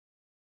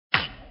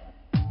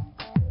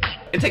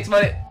It takes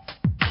money.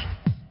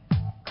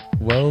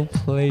 Well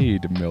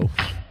played, MILF.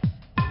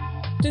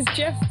 Does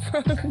Jeff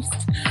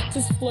Probst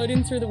just float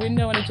in through the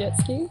window on a jet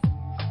ski?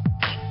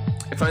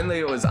 If only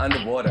it was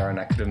underwater and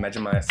I could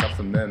imagine myself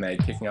a mermaid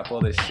picking up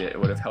all this shit,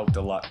 it would have helped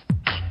a lot.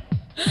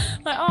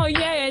 Like, oh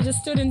yay, I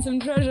just stood in some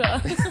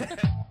treasure.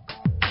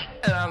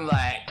 And I'm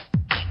like,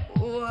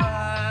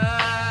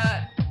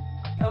 what?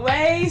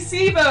 Away,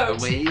 Seaboat!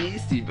 Away,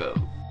 Steve-O.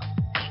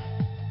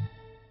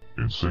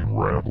 Insane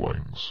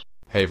Ramblings.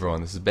 Hey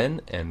everyone, this is Ben,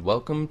 and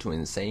welcome to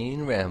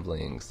Insane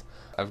Ramblings.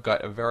 I've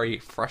got a very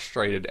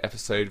frustrated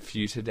episode for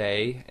you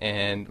today,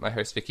 and my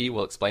host Vicky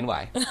will explain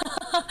why.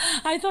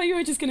 I thought you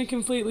were just going to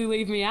completely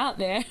leave me out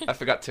there. I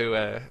forgot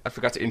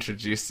to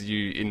introduce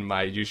you in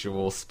my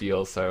usual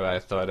spiel, so I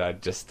thought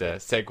I'd just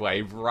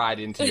segue right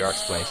into your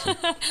explanation.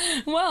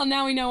 Well,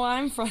 now we know why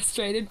I'm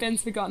frustrated.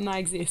 Ben's forgotten I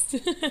exist.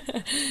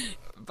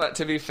 But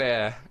to be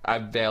fair, I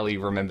barely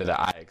remember that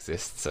I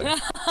exist, so...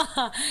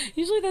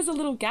 Usually there's a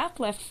little gap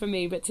left for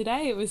me, but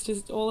today it was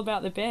just all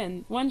about the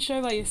Ben. One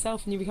show by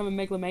yourself and you become a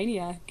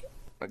megalomaniac.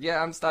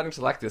 Yeah, I'm starting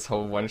to like this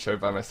whole one show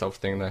by myself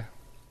thing, though.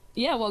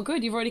 Yeah, well,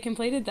 good. You've already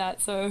completed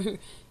that, so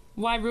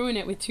why ruin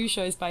it with 2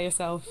 shows by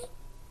yourself?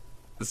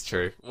 It's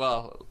true.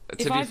 Well, to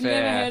be If fair... I've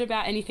never heard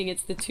about anything,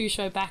 it's the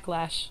 2-show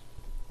backlash.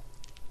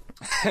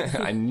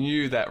 I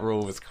knew that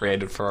rule was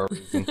created for a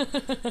reason.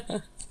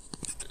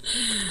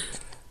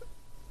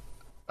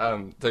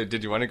 So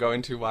did you want to go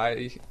into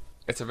why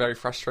it's a very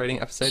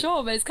frustrating episode?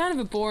 Sure, but it's kind of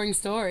a boring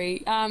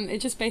story. It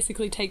just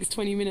basically takes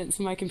 20 minutes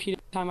of my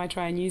computer time I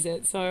try and use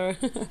it, so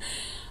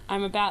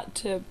I'm about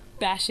to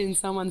bash in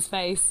someone's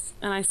face,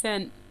 and I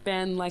sent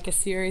Ben like a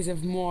series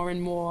of more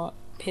and more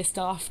pissed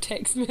off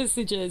text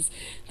messages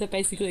that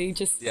basically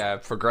just... Yeah,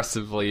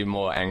 progressively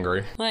more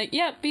angry. Like,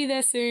 yep, be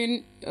there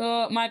soon,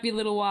 might be a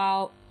little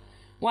while,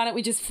 why don't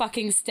we just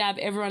fucking stab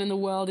everyone in the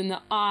world in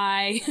the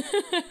eye?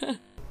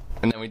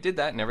 And then we did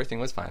that and everything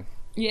was fine.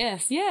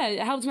 Yes, yeah, it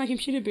helped my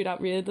computer boot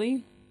up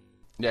weirdly.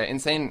 Yeah,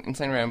 Insane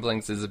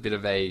Ramblings is a bit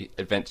of a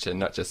adventure,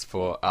 not just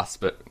for us,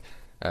 but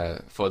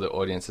for the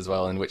audience as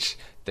well, in which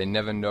they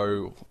never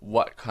know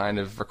what kind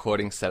of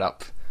recording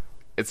setup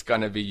it's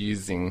going to be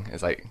using.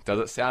 It's like, does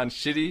it sound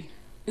shitty?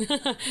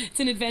 It's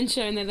an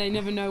adventure and then they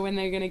never know when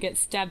they're going to get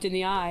stabbed in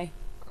the eye.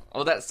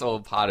 Well, that's all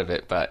part of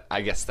it, but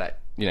I guess that,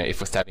 you know, if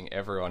we're stabbing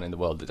everyone in the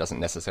world, it doesn't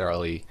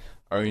necessarily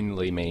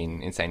only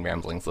mean Insane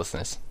Ramblings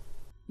listeners.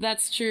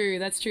 That's true.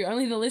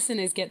 Only the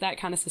listeners get that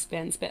kind of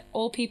suspense, but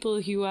all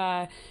people who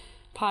are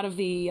part of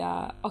the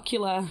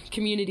ocular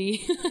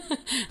community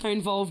are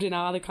involved in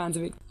our other kinds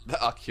of...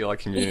 The ocular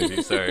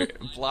community, so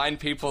blind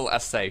people are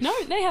safe. No,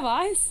 they have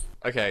eyes.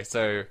 Okay,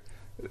 so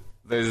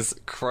those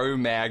crow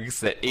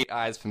mags that eat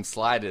eyes from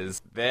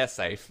sliders, they're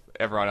safe.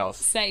 Everyone else...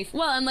 Safe.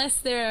 Well, unless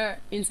they're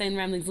Insane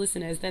Ramblings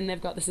listeners, then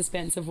they've got the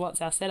suspense of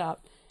what's our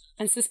setup.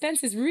 And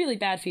suspense is really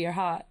bad for your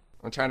heart.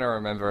 I'm trying to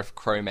remember if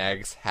crow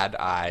mags had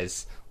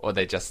eyes or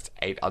they just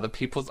ate other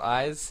people's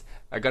eyes.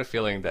 I got a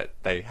feeling that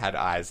they had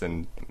eyes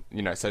and,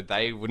 you know, so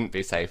they wouldn't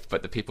be safe,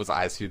 but the people's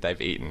eyes who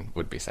they've eaten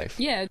would be safe.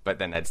 Yeah. But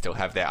then they'd still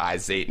have their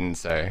eyes eaten,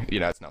 so,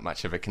 you know, it's not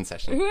much of a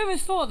concession. Whoever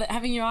thought that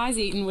having your eyes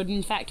eaten would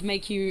in fact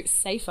make you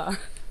safer?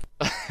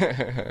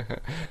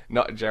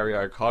 Not Jerry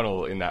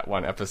O'Connell in that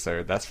one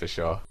episode, that's for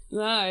sure.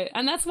 No,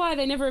 and that's why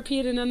they never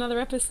appeared in another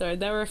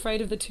episode. They were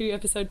afraid of the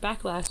 2-episode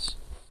backlash.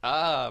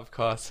 Ah, of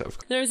course.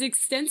 There was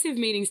extensive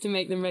meetings to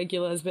make them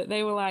regulars, but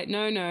they were like,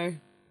 no.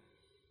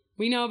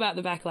 We know about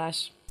the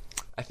backlash.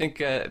 I think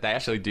they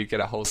actually do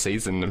get a whole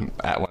season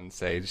at one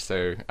stage,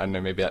 so I don't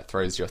know, maybe that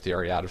throws your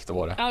theory out of the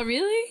water. Oh,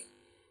 really?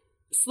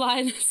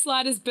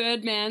 Sliders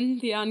Birdman,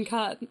 the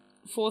uncut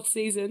 4th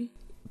season.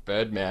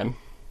 Birdman.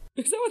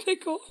 Is that what they're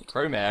called?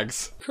 Crow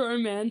mags.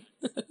 Crowman.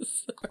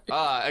 Sorry.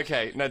 Ah,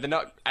 okay. No, they're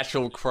not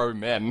actual crow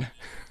men.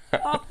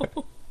 Oh.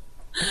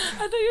 I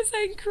thought you were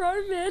saying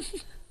crowmen.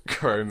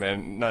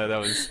 Crowmen. No, that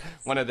was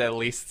one of their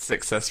least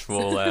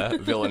successful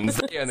villains.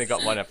 They only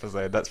got 1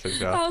 episode, that's for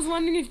sure. I was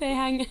wondering if they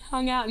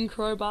hung out in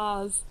crow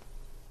bars.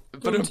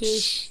 But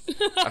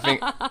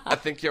I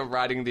think you're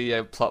writing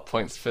the plot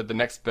points for the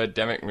next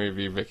Birdemic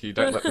movie, Vicky.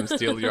 Don't let them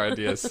steal your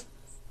ideas.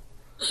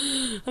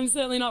 I'm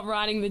certainly not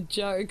writing the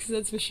jokes,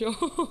 that's for sure.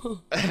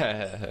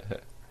 Yeah,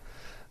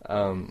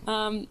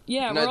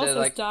 we're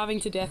also starving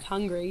to death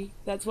hungry.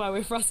 That's why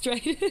we're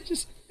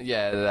frustrated.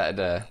 Yeah,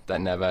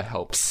 that never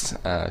helps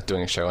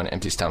doing a show on an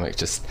empty stomach,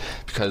 just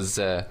because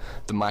the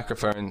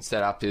microphone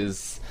setup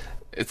is...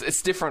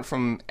 It's different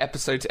from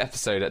episode to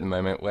episode at the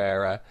moment,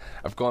 where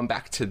I've gone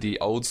back to the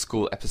old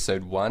school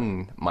episode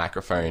 1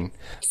 microphone.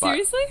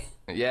 Seriously?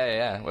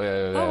 Yeah.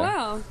 Oh,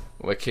 wow.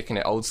 We're kicking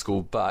it old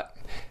school, but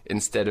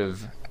instead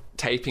of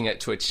taping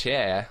it to a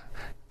chair,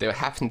 there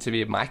happened to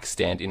be a mic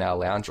stand in our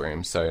lounge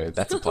room, so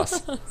that's a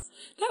plus. That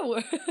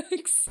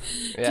works.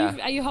 Yeah.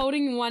 Are you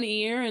holding one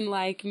ear and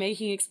like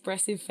making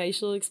expressive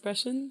facial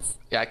expressions?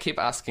 Yeah, I keep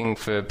asking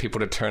for people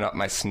to turn up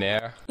my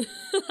snare.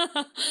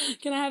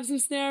 Can I have some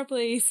snare,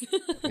 please?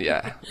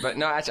 Yeah, but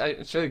no, actually, I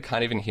actually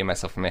can't even hear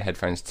myself in my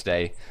headphones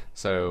today,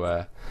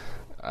 so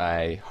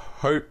I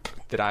hope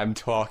that I'm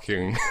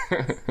talking.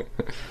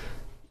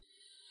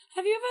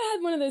 Have you ever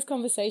had one of those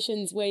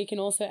conversations where you can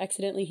also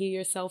accidentally hear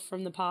yourself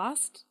from the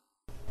past?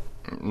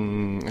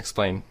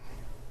 Explain.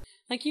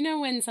 Like, you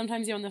know when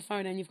sometimes you're on the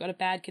phone and you've got a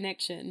bad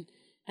connection,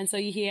 and so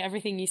you hear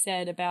everything you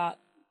said about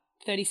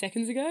 30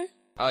 seconds ago?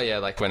 Oh, yeah,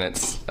 like when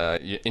it's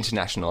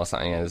international or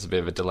something and there's a bit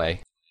of a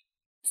delay.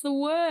 It's the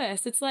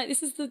worst. It's like,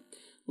 this is the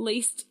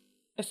least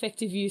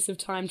effective use of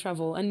time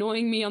travel,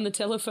 annoying me on the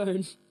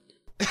telephone.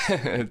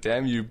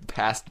 Damn you,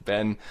 past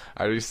Ben.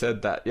 I already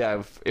said that.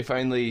 Yeah, if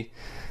only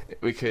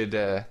we could,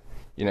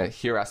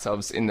 hear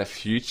ourselves in the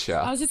future.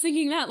 I was just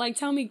thinking that, like,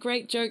 tell me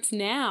great jokes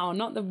now,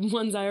 not the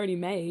ones I already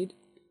made.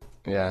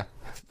 Yeah,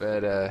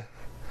 but I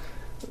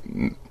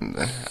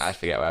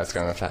forget where I was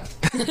going with that.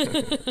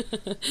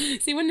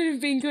 See, wouldn't it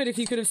have been good if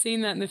you could have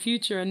seen that in the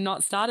future and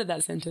not started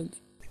that sentence?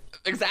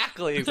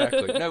 Exactly.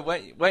 No,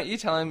 weren't you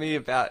telling me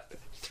about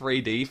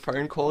 3D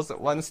phone calls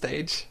at one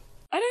stage?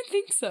 I don't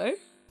think so.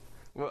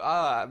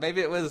 Well,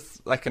 maybe it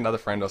was like another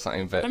friend or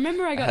something, but... I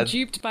remember I got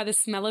duped by the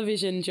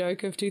smell-o-vision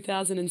joke of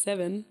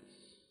 2007.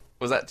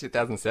 Was that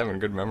 2007?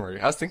 Good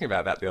memory. I was thinking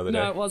about that the other day.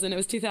 No, it wasn't. It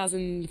was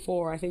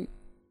 2004, I think.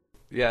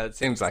 Yeah, it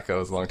seems like it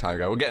was a long time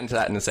ago. We'll get into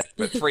that in a sec,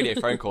 but 3D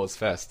phone calls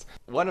first.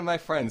 One of my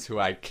friends who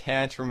I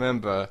can't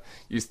remember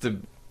used to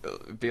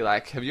be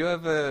like, have you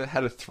ever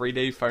had a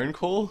 3D phone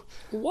call?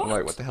 What? I'm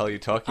like, what the hell are you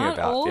talking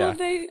about?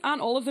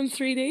 Aren't all of them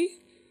 3D?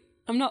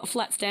 I'm not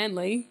Flat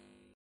Stanley.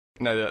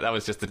 No, that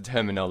was just the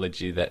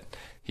terminology that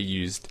he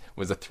used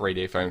was a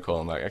 3D phone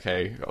call. I'm like,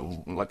 okay,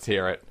 let's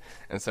hear it.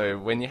 And so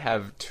when you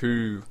have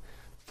two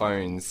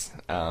phones,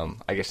 I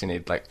guess you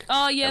need like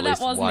oh yeah, at that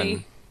least was one.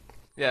 me.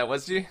 Yeah,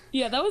 was you?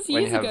 Yeah, that was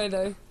years ago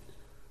though.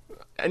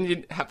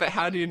 And but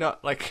how do you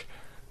not like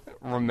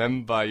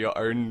remember your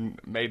own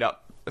made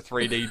up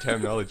 3D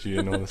terminology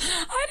and all this?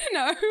 I don't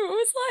know. It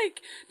was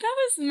like that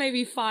was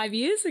maybe 5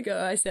 years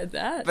ago. I said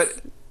that.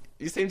 But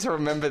you seem to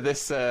remember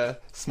this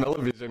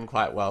smell-o-vision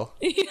quite well.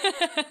 Yeah,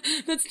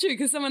 that's true,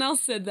 because someone else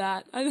said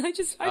that. I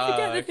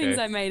forget the things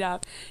I made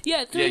up.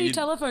 Yeah, 3D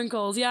telephone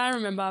calls. Yeah, I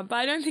remember, but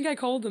I don't think I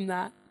called them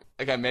that.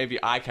 Okay, maybe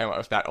I came up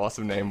with that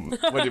awesome name.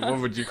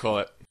 What would you call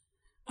it?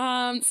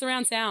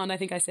 Surround sound, I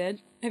think I said.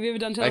 Have you ever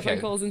done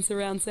telephone calls in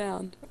surround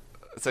sound?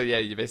 So yeah,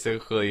 you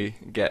basically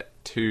get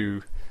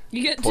two...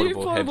 You get two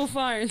portable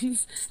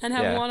phones and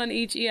have one on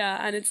each ear,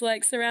 and it's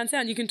like surround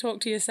sound. You can talk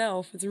to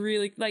yourself. It's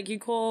really like you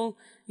call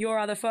your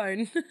other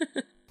phone.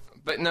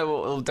 But no,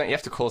 well, don't you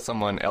have to call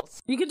someone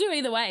else? You can do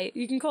either way.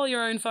 You can call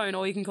your own phone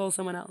or you can call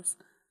someone else.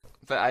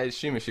 But I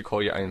assume if you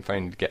call your own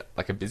phone to get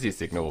like a busy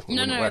signal,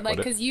 no, like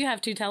because you have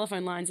two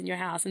telephone lines in your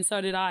house, and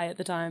so did I at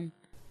the time.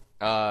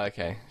 Oh,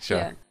 okay, sure.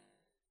 Yeah.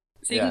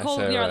 So you can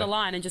call your other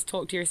line and just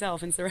talk to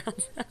yourself in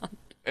surround sound.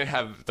 And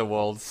have the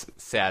world's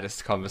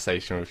saddest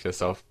conversation with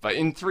yourself, but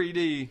in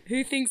 3D.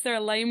 Who thinks they're a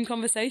lame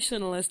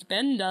conversationalist?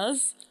 Ben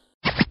does.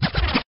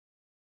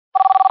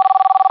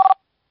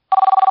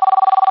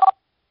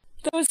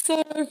 That was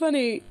so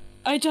funny.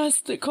 I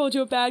just called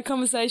you a bad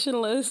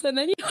conversationalist, and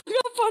then you hung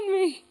up on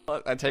me.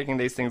 I'm taking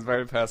these things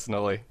very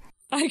personally.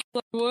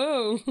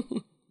 Whoa.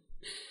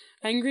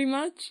 Angry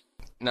much?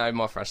 No,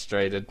 more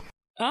frustrated.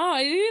 Oh,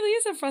 it really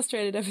is a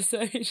frustrated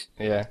episode.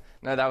 Yeah.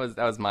 No, that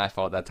was my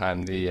fault that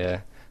time.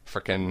 The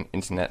frickin'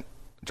 internet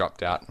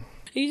dropped out.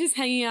 Are you just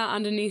hanging out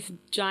underneath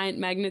giant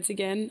magnets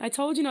again? I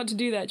told you not to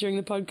do that during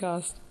the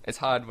podcast. It's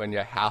hard when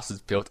your house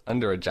is built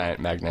under a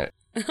giant magnet.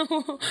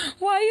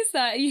 Why is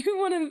that? Are you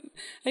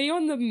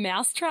on the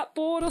mousetrap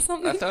board or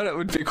something? I thought it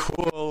would be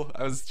cool.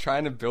 I was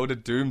trying to build a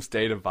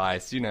doomsday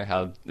device. You know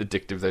how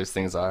addictive those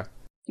things are.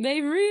 They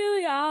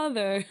really are,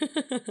 though.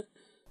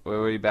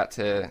 Were we about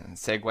to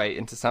segue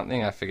into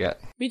something? I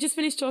forget. We just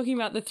finished talking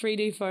about the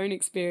 3D phone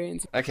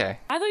experience. Okay.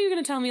 I thought you were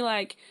going to tell me,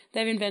 like,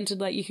 they've invented,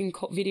 like, you can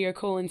video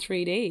call in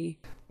 3D.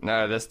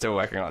 No, they're still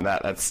working on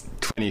that. That's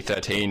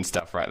 2013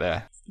 stuff right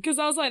there. Because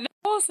I was like, that's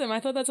awesome.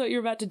 I thought that's what you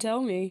were about to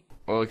tell me.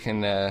 Well, we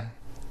can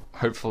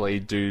hopefully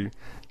do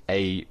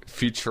a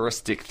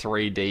futuristic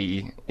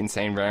 3D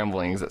Insane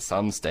Ramblings at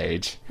some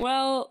stage.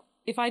 Well,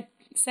 if I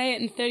say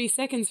it in 30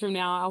 seconds from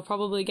now, I'll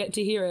probably get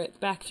to hear it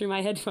back through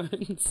my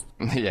headphones.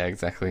 Yeah,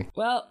 exactly.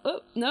 Well,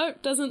 no,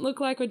 doesn't look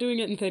like we're doing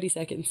it in 30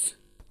 seconds.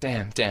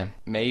 Damn.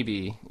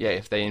 Maybe, yeah,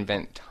 if they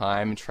invent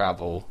time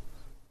travel,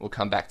 we'll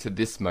come back to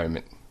this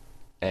moment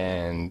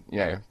and,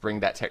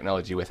 bring that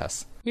technology with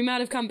us. We might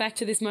have come back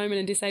to this moment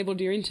and disabled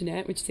your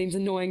internet, which seems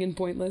annoying and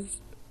pointless.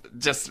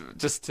 Just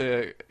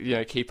to,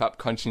 keep up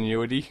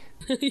continuity.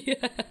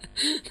 Yeah,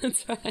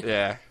 that's right.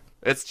 Yeah.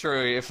 It's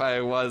true. If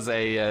I was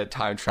a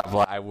time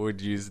traveler, I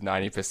would use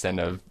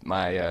 90% of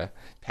my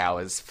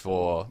powers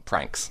for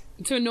pranks.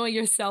 To annoy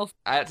yourself.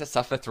 I had to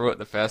suffer through it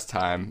the first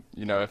time.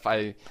 If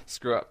I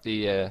screw up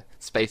the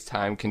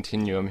space-time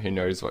continuum, who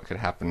knows what could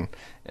happen.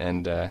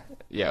 And,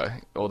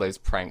 all those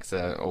pranks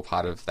are all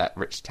part of that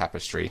rich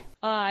tapestry.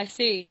 Ah, I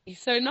see.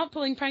 So not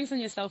pulling pranks on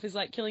yourself is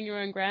like killing your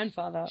own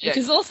grandfather, which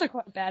is also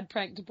quite a bad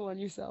prank to pull on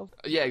yourself.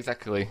 Yeah,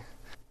 exactly.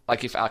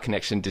 Like, if our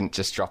connection didn't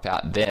just drop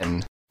out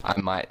then, I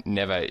might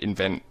never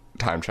invent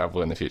time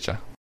travel in the future.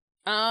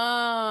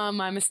 Ah,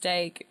 my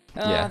mistake.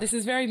 Yeah. This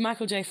is very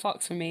Michael J.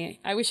 Fox for me.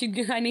 I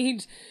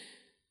need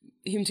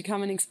him to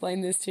come and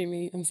explain this to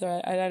me. I'm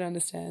sorry, I don't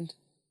understand.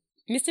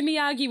 Mr.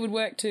 Miyagi would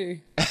work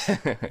too.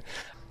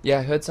 Yeah,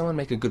 I heard someone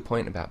make a good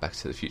point about Back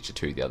to the Future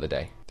 2 the other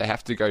day. They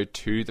have to go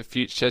to the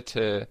future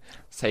to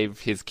save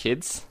his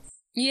kids.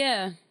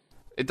 Yeah.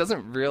 It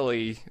doesn't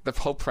really... The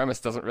whole premise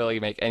doesn't really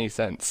make any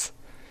sense.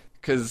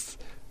 Because,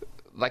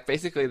 like,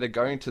 basically they're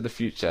going to the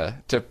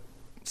future to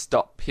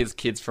stop his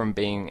kids from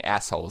being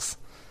assholes.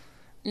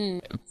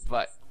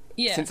 But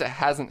since it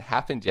hasn't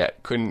happened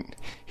yet, couldn't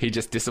he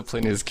just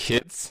discipline his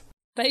kids?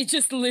 They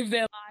just live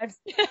their lives.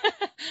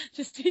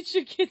 Just teach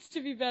your kids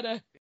to be better.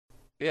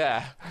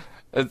 Yeah.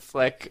 It's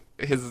like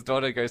his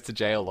daughter goes to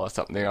jail or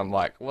something. I'm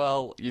like,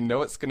 well, you know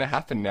what's going to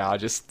happen now.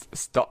 Just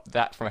stop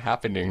that from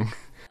happening.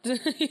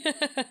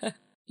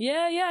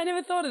 Yeah, I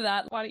never thought of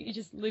that. Why don't you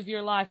just live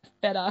your life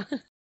better?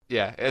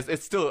 Yeah,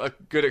 it's still a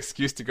good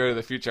excuse to go to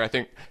the future. I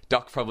think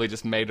Doc probably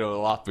just made it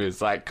all up. It's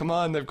like, come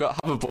on, they've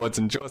got hoverboards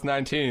in Jaws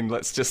 19.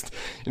 Let's just,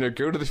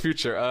 go to the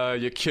future.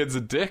 Your kids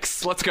are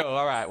dicks. Let's go.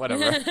 All right,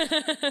 whatever.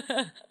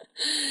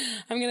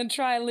 I'm going to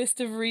try a list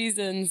of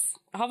reasons.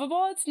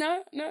 Hoverboards?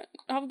 No.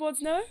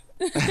 Hoverboards, no?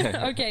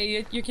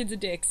 Okay, your kids are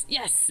dicks.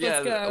 Yes,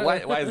 let's go.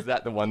 Why is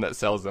that the one that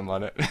sells them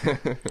on it?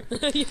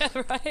 Yeah,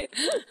 right.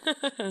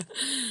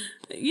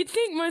 You'd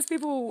think most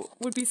people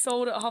would be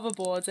sold at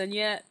hoverboards, and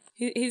yet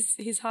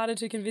he's harder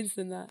to convince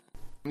than that.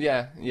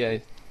 Yeah.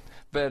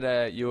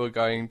 But you were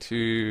going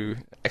to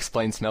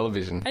explain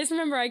smell-o-vision. I just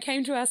remember I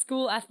came to our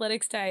school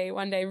athletics day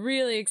one day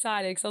really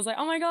excited because I was like,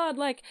 oh my God,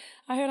 like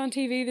I heard on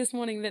TV this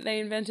morning that they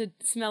invented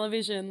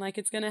smell-o-vision. Like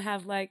it's going to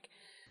have like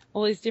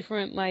all these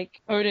different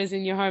like odors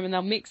in your home and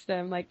they'll mix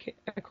them like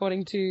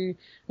according to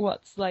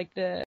what's on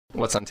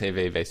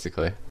TV,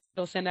 basically.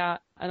 It'll send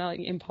out an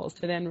impulse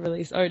to then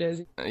release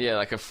odors. Yeah,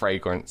 like a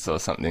fragrance or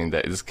something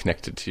that is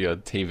connected to your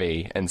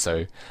TV. And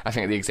so I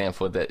think the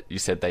example that you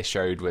said they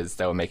showed was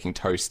they were making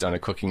toast on a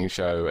cooking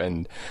show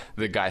and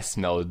the guy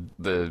smelled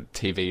the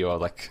TV or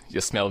like your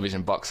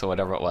smell-o-vision box or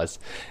whatever it was.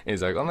 And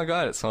he's like, oh my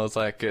God, it smells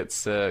like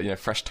it's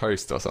fresh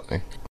toast or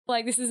something.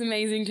 Like, this is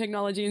amazing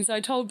technology. And so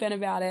I told Ben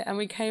about it and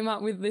we came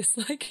up with this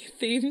like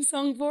theme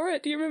song for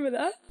it. Do you remember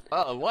that?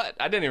 Oh, what?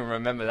 I didn't even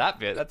remember that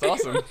bit. That's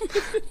awesome.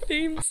 The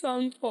theme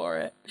song for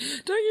it.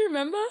 Don't you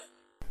remember?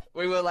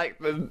 We were like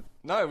the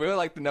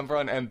number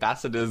one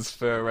ambassadors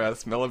for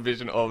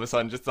smell-o-vision all of a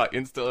sudden, just like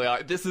instantly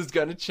like, this is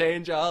going to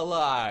change our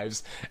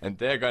lives and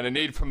they're going to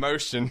need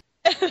promotion.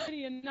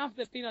 Enough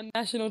that's been on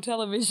national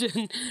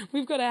television.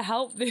 We've got to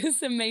help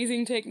this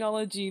amazing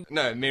technology.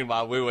 No,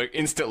 meanwhile, we were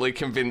instantly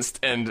convinced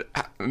and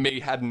me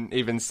hadn't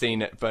even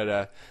seen it,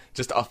 but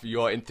just off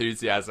your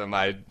enthusiasm,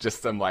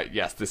 I'm like,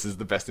 yes, this is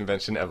the best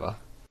invention ever.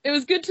 It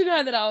was good to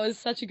know that I was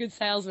such a good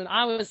salesman.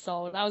 I was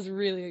sold. I was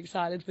really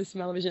excited for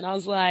smell-o-vision. I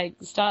was like,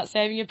 start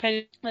saving your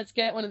penny. Let's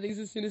get one of these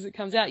as soon as it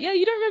comes out. Yeah,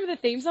 you don't remember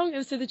the theme song? It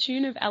was to the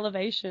tune of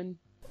Elevation.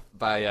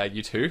 By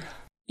U2?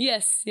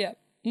 Yes, yeah.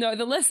 No,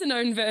 the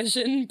lesser-known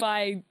version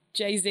by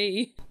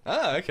Jay-Z.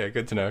 Ah, okay,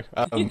 good to know.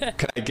 Yeah.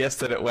 Can I guess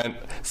that it went,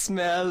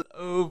 smell-o-vision?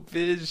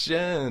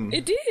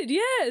 It did,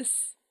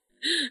 yes.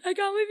 I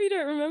can't believe you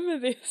don't remember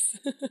this.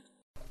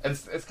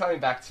 It's coming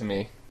back to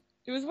me.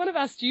 It was one of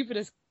our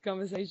stupidest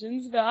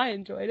conversations, but I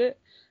enjoyed it.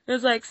 It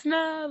was like,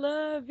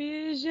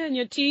 smell-o-vision,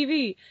 your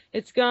TV,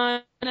 it's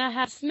gonna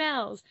have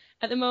smells.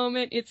 At the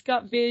moment, it's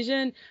got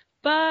vision,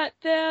 but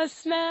there's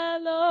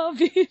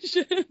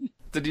smell-o-vision.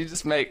 Did you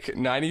just make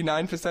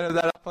 99% of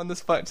that up on the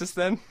spot just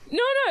then?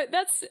 No,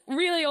 that's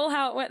really all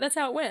how it went. That's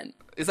how it went.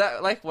 Is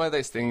that like one of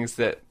those things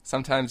that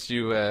sometimes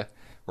you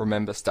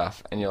remember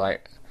stuff and you're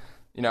like,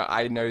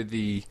 I know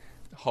the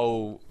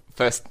whole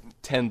first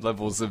 10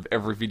 levels of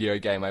every video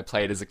game I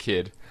played as a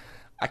kid.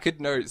 I could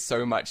know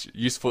so much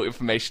useful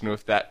information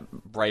with that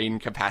brain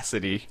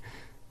capacity.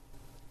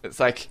 It's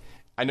like,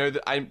 I know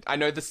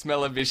the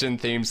smell-o-vision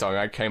theme song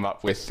I came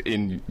up with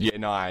in year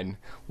 9.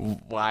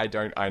 Why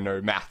don't I know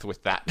math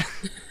with that?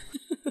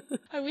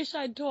 I wish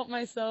I'd taught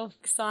myself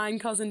sine,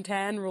 cos, and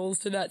tan rules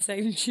to that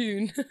same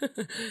tune.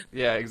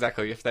 Yeah,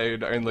 exactly. If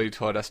they'd only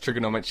taught us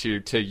trigonometry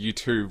to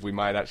YouTube, we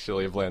might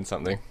actually have learned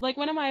something. Like,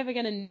 when am I ever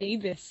going to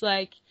need this?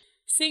 Like,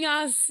 sing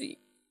us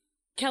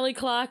Kelly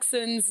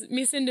Clarkson's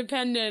Miss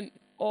Independent,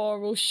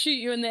 or we'll shoot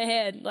you in the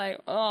head. Like,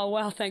 oh,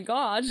 well, thank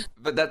God.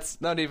 But that's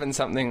not even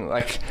something,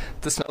 like,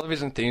 the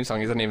smell-o-vision theme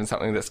song isn't even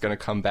something that's going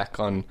to come back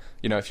on,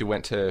 if you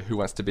went to Who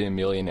Wants to Be a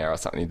Millionaire or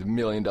something, the $1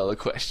 million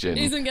question.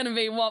 It isn't going to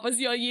be, what was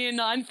your year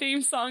 9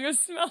 theme song of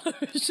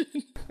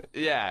smell-o-vision?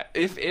 Yeah,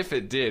 if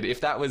it did, if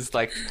that was,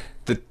 like,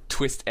 the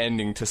twist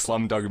ending to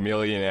Slumdog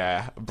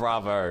Millionaire,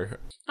 bravo.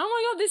 Oh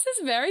my God, this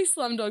is very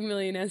Slumdog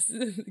Millionaire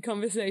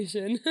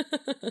conversation.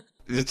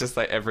 It's just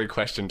like every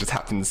question just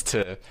happens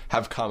to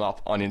have come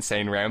up on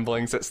Insane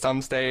Ramblings at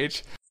some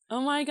stage.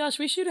 Oh my gosh,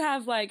 we should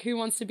have, like, Who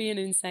Wants to Be an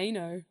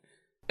Insano?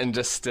 And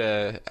just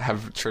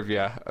have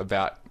trivia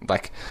about,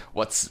 like,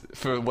 what's,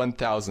 for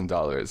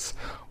 $1,000,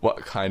 what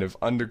kind of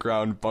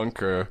underground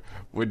bunker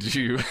would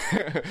you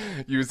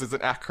use as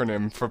an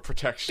acronym for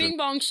protection? Bing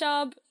bong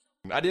shub.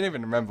 I didn't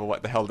even remember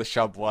what the hell the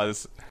shub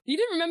was. You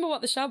didn't remember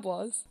what the shub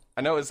was?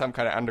 I know it was some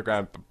kind of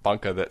underground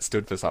bunker that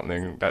stood for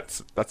something.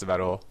 That's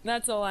about all.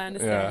 That's all I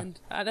understand.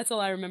 That's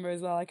all I remember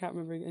as well. I can't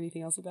remember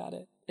anything else about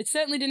it. It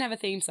certainly didn't have a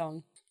theme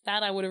song.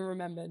 That I would have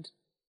remembered.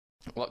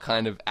 What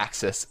kind of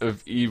axis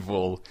of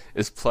evil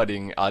is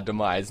plotting our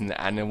demise in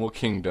the animal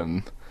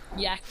kingdom?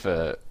 Yak.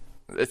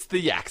 It's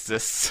the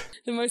Yaxis.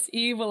 The most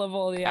evil of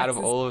all the Out axes.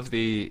 of all of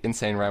the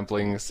insane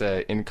ramblings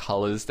in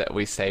colours that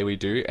we say we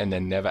do and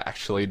then never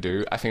actually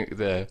do, I think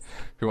the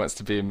Who Wants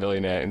to Be a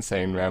Millionaire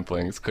insane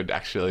ramblings could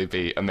actually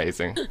be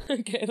amazing.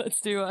 Okay,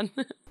 let's do one.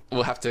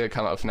 We'll have to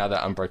come up with another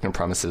Unbroken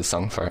Promises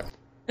song for it.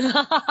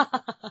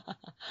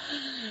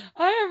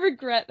 I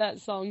regret that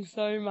song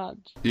so much.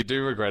 You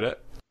do regret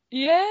it?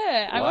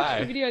 Yeah, I Why? watched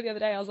the video the other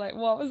day. I was like,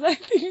 what was I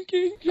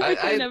thinking? I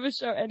can never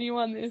show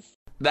anyone this.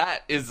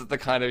 That is the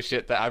kind of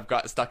shit that I've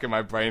got stuck in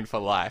my brain for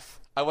life.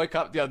 I woke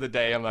up the other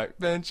day, I'm like,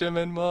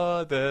 Benjamin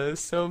Moore,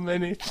 there's so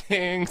many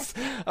things.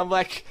 I'm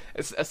like,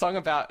 it's a song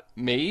about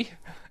me,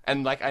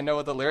 and like, I know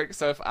all the lyrics,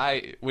 so if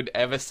I would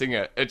ever sing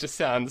it, it just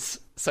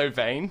sounds so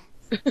vain.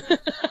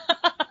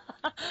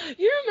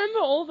 You remember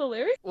all the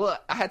lyrics? Well,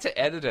 I had to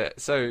edit it,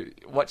 so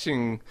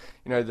watching,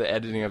 the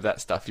editing of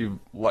that stuff, you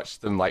watch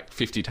them like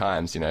 50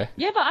 times, Yeah,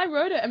 but I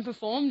wrote it and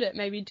performed it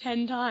maybe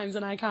 10 times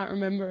and I can't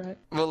remember it.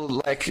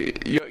 Well, like,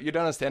 you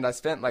don't understand, I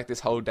spent like this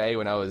whole day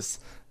when I was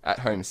at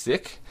home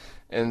sick,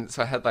 and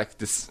so I had like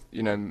this,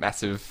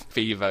 massive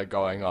fever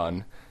going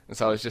on. And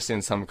so I was just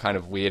in some kind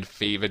of weird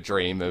fever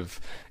dream of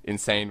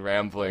insane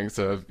ramblings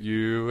of,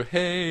 you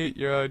hate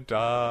your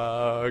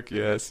dog,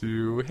 yes,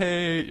 you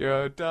hate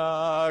your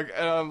dog.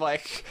 And I'm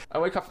like, I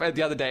woke up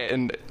the other day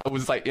and I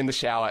was like in the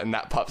shower and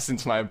that pops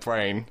into my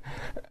brain.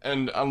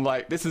 And I'm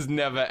like, this is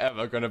never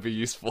ever going to be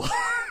useful.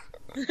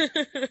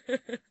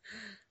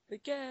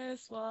 But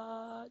guess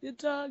what? Your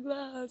dog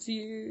loves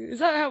you. Is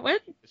that how it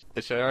went?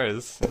 It sure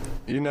is.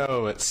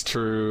 It's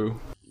true.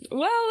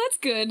 Well, that's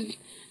good.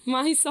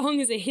 My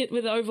song is a hit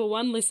with over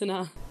one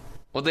listener.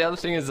 Well, the other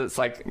thing is it's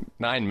like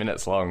 9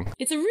 minutes long.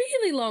 It's a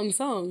really long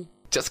song.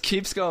 Just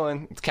keeps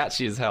going. It's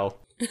catchy as hell.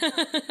 It's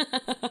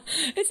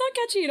not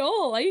catchy at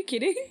all. Are you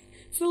kidding?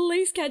 It's the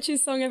least catchiest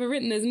song ever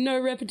written. There's no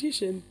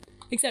repetition.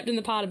 Except in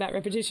the part about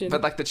repetition.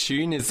 But like the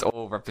tune is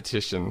all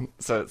repetition.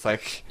 So it's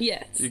like...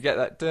 Yes. You get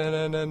that...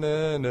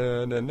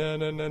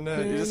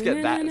 You just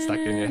get that stuck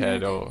in your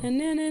head. Or...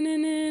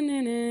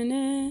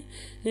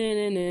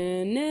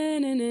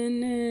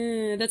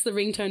 That's the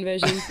ringtone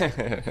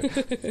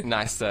version.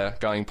 Nice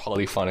going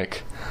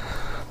polyphonic.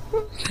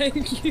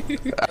 Thank you.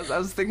 I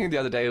was thinking the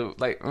other day,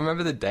 like,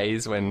 remember the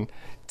days when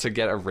to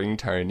get a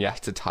ringtone you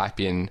have to type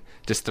in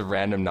just the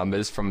random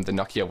numbers from the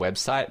Nokia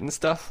website and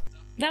stuff?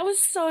 That was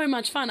so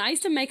much fun. I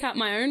used to make up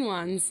my own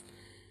ones.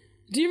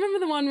 Do you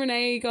remember the one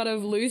Renee got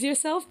of Lose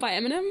Yourself by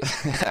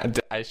Eminem?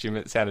 I assume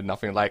it sounded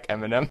nothing like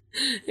Eminem.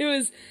 It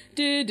was...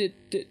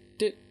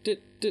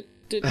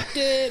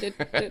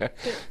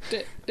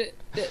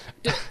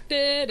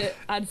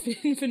 ad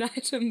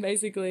infinitum,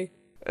 basically.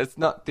 It's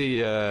not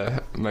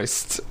the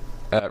most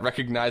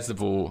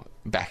recognizable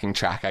backing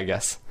track, I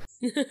guess.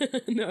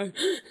 No.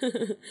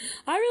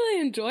 I really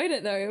enjoyed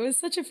it though. It was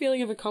such a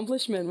feeling of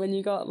accomplishment when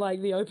you got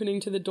like the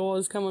opening to the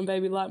Doors, Come On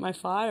Baby Light My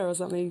Fire or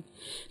something.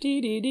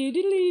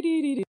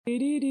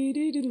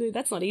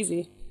 That's not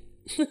easy.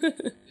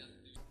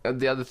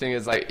 The other thing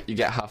is, like, you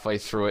get halfway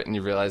through it and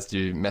you realize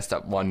you messed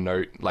up one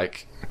note,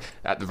 like,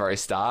 at the very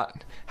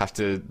start. Have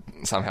to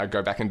somehow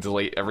go back and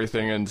delete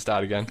everything and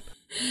start again.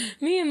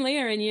 Me and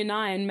Leah in Year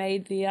 9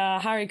 made the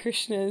Hare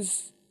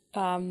Krishna's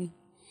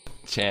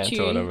Chant tune.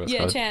 or whatever it's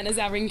called. Chant as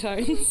our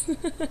ringtones.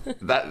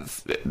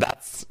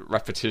 That's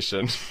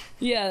repetition.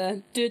 Yeah.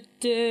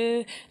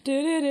 That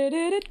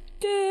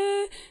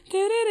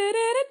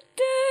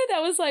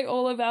was like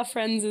all of our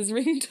friends'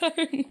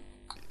 ringtone.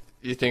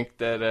 You think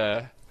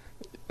that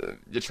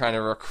you're trying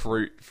to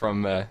recruit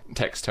from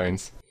text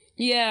tones.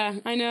 Yeah,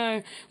 I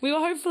know. We were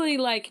hopefully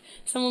like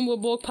someone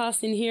would walk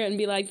past in here and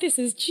be like, this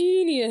is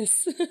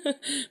genius.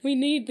 We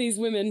need these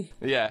women.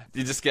 Yeah,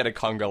 you just get a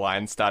conga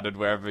line started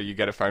wherever you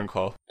get a phone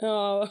call.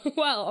 Oh,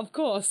 well, of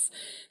course.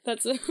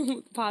 That's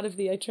part of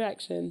the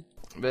attraction.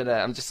 But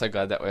I'm just so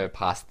glad that we're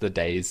past the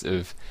days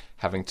of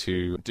having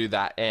to do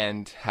that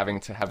and having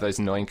to have those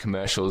annoying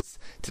commercials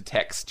to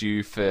text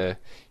you for,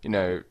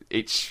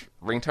 each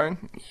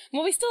ringtone.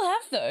 Well, we still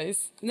have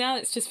those. Now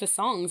it's just for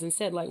songs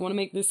instead. Like, want to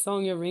make this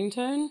song your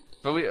ringtone?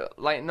 But we,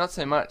 not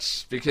so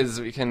much, because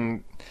we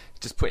can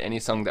just put any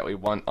song that we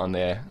want on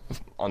there,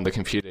 on the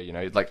computer,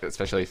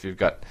 especially if you've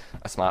got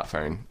a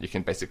smartphone. You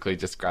can basically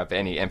just grab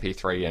any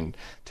MP3 and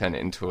turn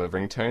it into a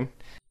ringtone.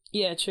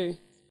 Yeah, true.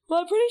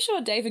 Well, I'm pretty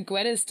sure David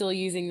Guetta's still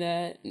using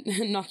the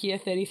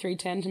Nokia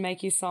 3310 to make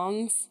his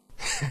songs.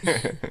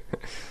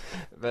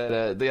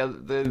 But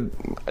the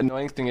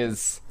annoying thing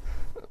is,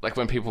 like,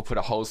 when people put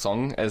a whole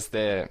song as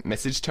their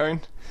message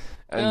tone,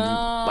 and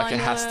it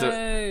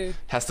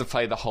has to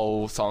play the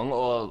whole song,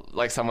 or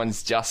like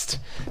someone's just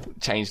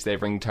changed their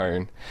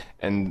ringtone,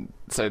 and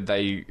so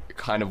they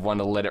kind of want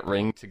to let it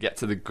ring to get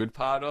to the good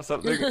part or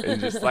something,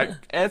 and just like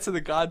answer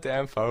the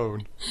goddamn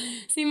phone.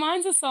 See,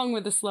 mine's a song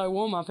with a slow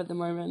warm up at the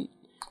moment.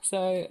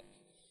 So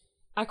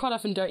I quite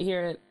often don't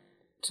hear it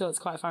till it's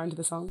quite far into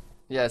the song.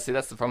 Yeah, see,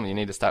 that's the problem. You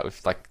need to start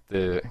with, like,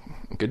 the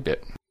good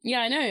bit.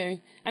 Yeah, I know.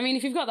 I mean,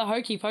 if you've got the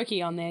hokey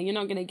pokey on there, you're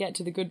not going to get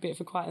to the good bit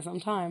for quite some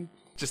time.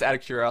 Just out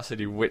of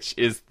curiosity, which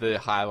is the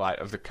highlight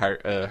of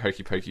the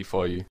hokey pokey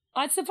for you?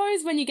 I'd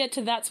suppose when you get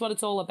to That's What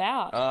It's All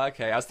About. Oh,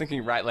 okay. I was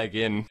thinking Right Leg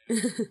In.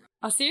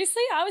 Oh,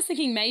 seriously? I was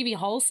thinking maybe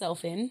Whole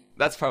Self In.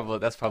 That's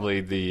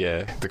probably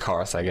the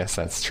chorus, I guess.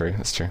 That's true.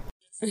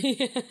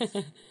 Yeah.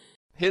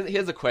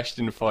 Here's a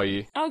question for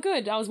you. Oh,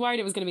 good. I was worried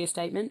it was going to be a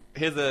statement.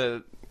 Here's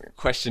a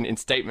question in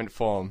statement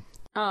form.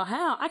 Oh,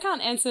 how? I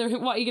can't answer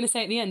what you're going to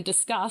say at the end.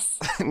 Discuss.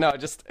 No,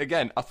 just,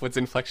 again, upwards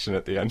inflection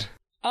at the end.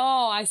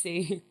 Oh, I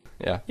see.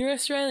 Yeah. You're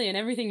Australian.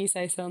 Everything you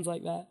say sounds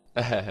like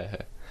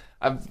that.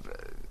 I've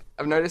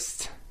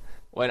noticed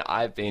when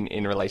I've been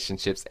in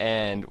relationships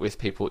and with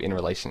people in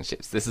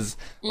relationships, this is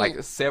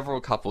like several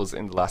couples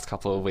in the last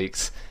couple of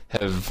weeks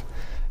have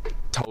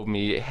told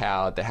me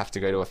how they have to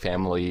go to a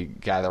family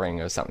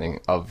gathering or something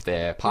of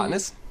their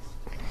partners.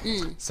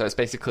 So it's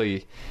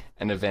basically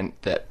an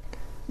event that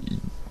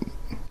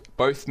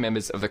both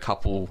members of the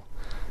couple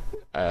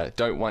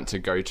don't want to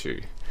go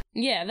to.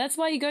 Yeah, that's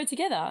why you go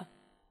together.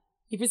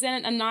 You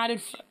present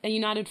a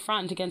united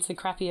front against a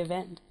crappy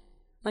event.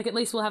 Like, at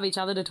least we'll have each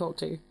other to talk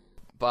to.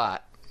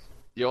 But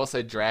you're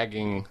also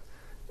dragging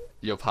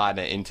your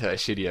partner into a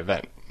shitty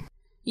event.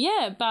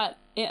 Yeah, but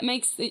it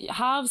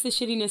halves the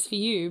shittiness for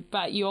you,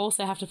 but you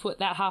also have to put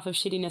that half of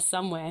shittiness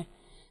somewhere.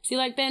 See,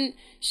 like, Ben,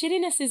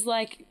 shittiness is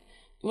like,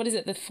 what is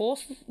it, the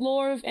fourth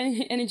law of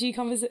energy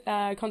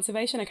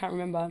conservation? I can't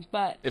remember,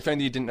 but... If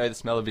only you didn't know the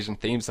Smell-O-Vision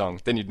theme song,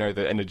 then you'd know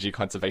the energy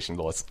conservation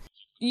laws.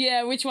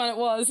 Yeah, which one it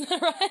was,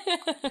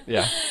 right?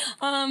 Yeah.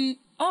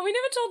 Oh, we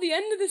never told the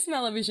end of the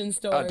Smell-O-Vision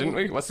story. Oh, didn't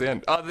we? What's the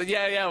end? Oh,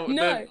 yeah,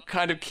 No. the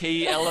kind of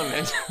key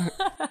element.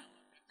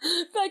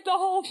 Like the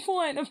whole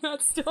point of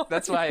that story.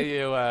 That's why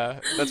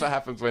that's what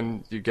happens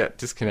when you get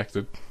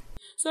disconnected.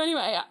 So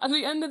anyway, at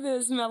the end of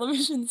the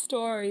Smell-O-Vision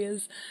story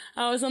is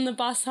I was on the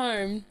bus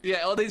home. Yeah,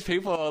 all these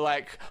people are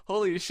like,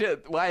 holy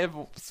shit, why have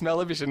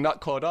Smell-O-Vision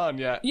not caught on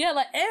yet? Yeah,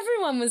 like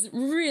everyone was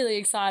really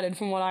excited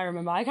from what I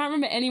remember. I can't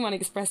remember anyone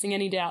expressing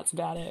any doubts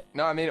about it.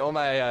 No, I mean all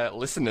my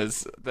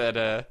listeners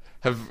that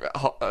have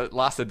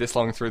lasted this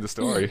long through the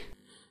story.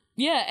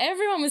 Yeah,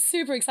 everyone was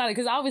super excited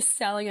because I was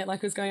selling it like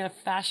it was going out of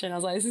fashion. I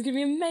was like, this is going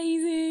to be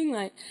amazing.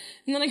 Like,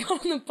 and then I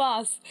got on the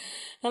bus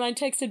and I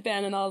texted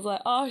Ben and I was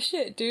like, oh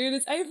shit, dude,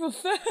 it's April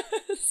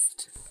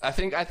 1st. I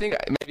think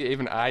maybe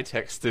even I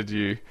texted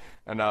you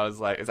and I was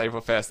like, it's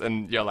April 1st,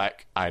 and you're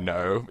like, I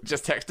know.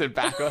 Just texted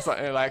back or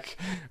something, like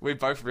we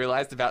both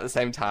realised about the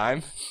same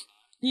time.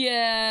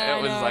 Yeah,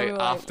 it was like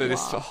after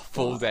this wow.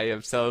 full day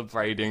of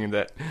celebrating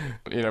that,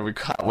 you know, we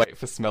can't wait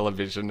for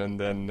Smell-O-Vision, and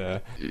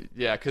then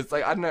yeah, because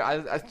like I don't know,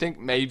 I think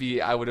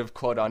maybe I would have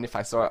caught on if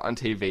I saw it on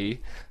TV,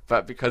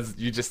 but because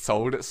you just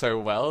sold it so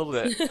well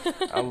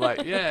that I'm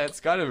like, yeah, it's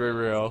gotta be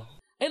real.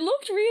 It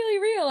looked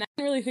really real. I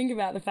didn't really think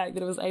about the fact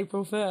that it was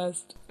April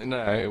 1st.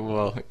 No,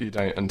 well, you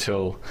don't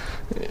until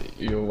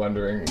you're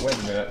wondering, wait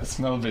a minute,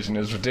 Smell-O-Vision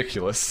is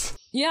ridiculous.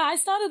 Yeah, I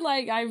started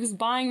like, I was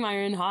buying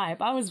my own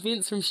hype. I was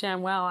Vince from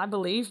ShamWow. I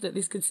believed that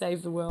this could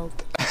save the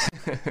world.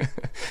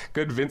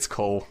 Good Vince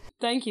call.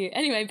 Thank you.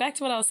 Anyway, back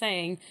to what I was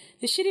saying.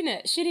 The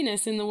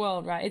shittiness in the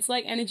world, right? It's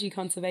like energy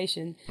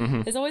conservation.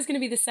 Mm-hmm. There's always going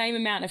to be the same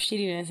amount of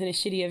shittiness in a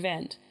shitty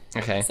event.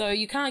 Okay. So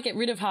you can't get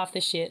rid of half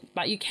the shit,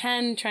 but you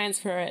can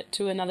transfer it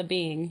to another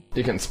being.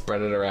 You can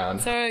spread it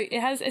around. So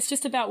it's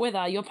just about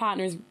whether your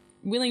partner is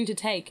willing to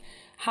take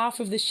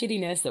half of the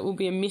shittiness that will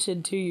be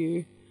emitted to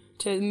you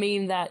to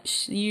mean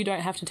that you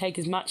don't have to take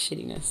as much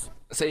shittiness.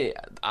 See,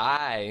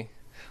 I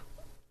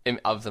am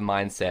of the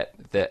mindset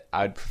that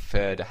I'd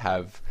prefer to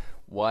have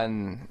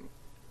one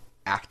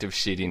act of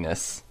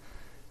shittiness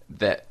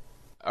that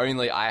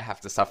only I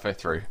have to suffer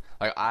through.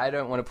 Like, I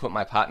don't want to put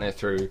my partner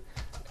through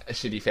a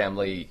shitty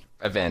family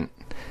event,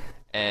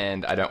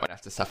 and I don't want to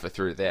have to suffer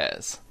through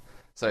theirs.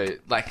 So,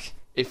 like,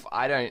 if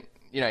I don't,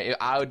 you know,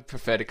 I would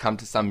prefer to come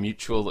to some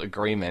mutual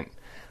agreement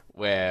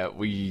where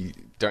we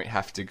don't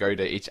have to go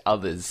to each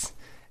other's,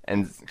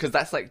 and because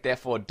that's like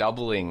therefore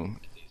doubling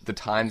the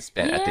time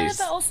spent at these.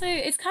 Yeah, but also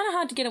it's kind of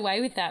hard to get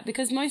away with that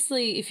because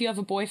mostly if you have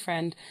a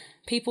boyfriend,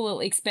 people will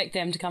expect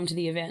them to come to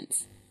the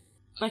events.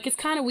 Like, it's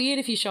kind of weird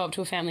if you show up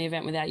to a family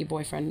event without your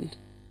boyfriend.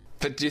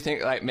 But do you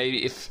think, like,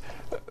 maybe if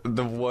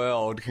the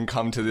world can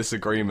come to this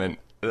agreement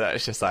that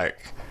it's just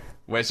like,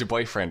 where's your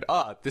boyfriend?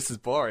 Oh, this is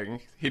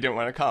boring. He didn't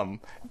want to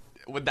come.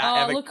 Would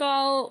that ever... Look,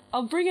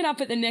 I'll bring it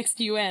up at the next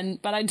UN,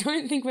 but I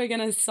don't think we're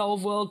going to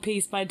solve world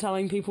peace by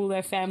telling people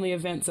their family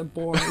events are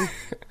boring.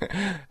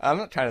 I'm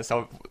not trying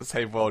to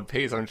save world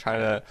peace. I'm trying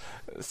to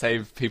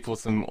save people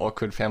some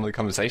awkward family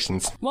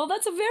conversations. Well,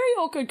 that's a very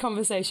awkward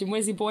conversation.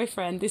 Where's your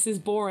boyfriend? This is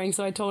boring,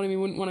 so I told him he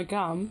wouldn't want to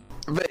come.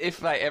 But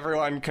if, like,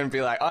 everyone can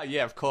be like, oh,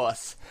 yeah, of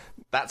course,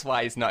 that's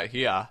why he's not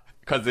here,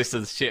 because this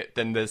is shit,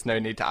 then there's no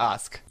need to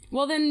ask.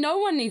 Well, then no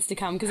one needs to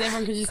come because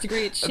everyone can just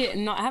agree it's shit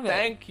and not have it.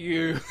 Thank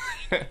you.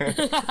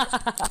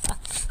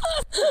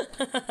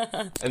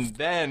 And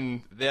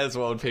then there's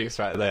world peace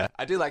right there.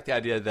 I do like the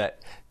idea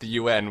that the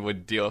UN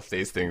would deal with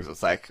these things.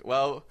 It's like,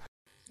 well...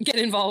 Get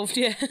involved,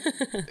 yeah.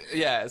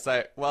 Yeah, it's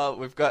like, well,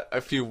 we've got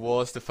a few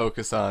wars to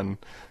focus on,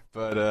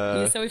 but...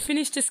 Yeah, so we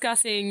finished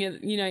discussing,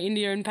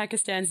 India and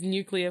Pakistan's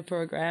nuclear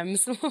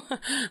programs.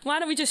 Why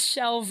don't we just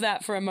shelve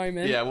that for a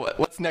moment? Yeah,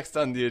 what's next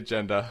on the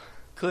agenda?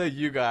 Clear,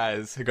 you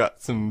guys have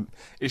got some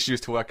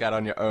issues to work out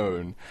on your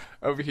own.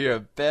 Over here,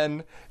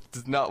 Ben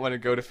does not want to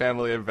go to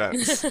family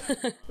events.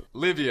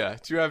 Livia,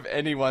 do you have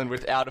anyone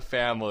without a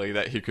family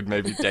that he could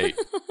maybe date?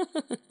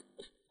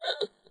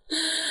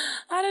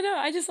 I don't know.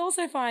 I just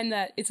also find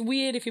that it's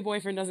weird if your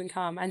boyfriend doesn't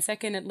come. And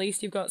second, at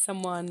least you've got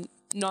someone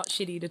not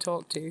shitty to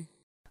talk to.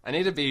 I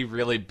need to be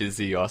really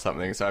busy or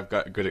something, so I've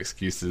got good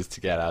excuses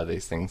to get out of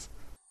these things.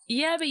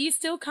 Yeah, but you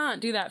still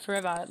can't do that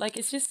forever. Like,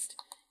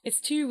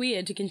 it's too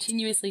weird to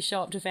continuously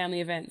show up to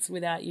family events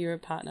without your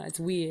partner. It's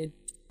weird.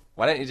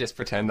 Why don't you just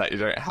pretend that you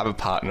don't have a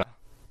partner?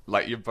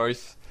 Like, you're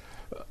both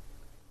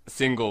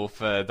single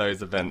for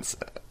those events.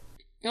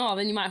 Oh,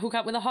 then you might hook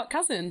up with a hot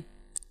cousin.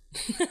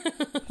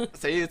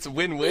 See, it's a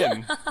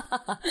win-win.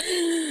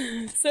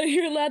 So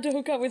you're allowed to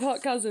hook up with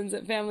hot cousins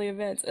at family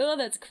events. Oh,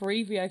 that's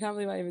creepy. I can't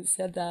believe I even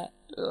said that.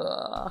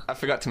 Ugh. I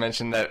forgot to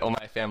mention that all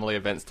my family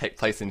events take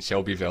place in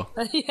Shelbyville.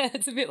 Yeah,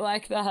 it's a bit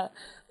like that.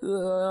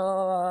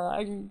 Ugh,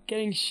 I'm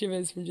getting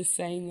shivers from just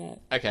saying that.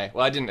 Okay,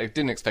 well, I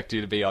didn't expect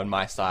you to be on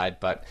my side,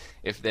 but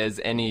if there's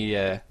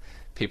any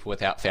people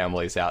without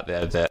families out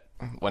there that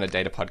want to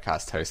date a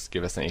podcast host,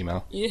 give us an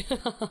email. Yeah.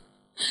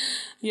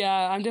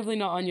 Yeah, I'm definitely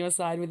not on your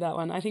side with that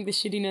one. I think the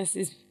shittiness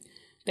is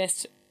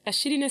best. A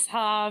shittiness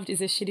halved is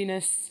a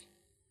shittiness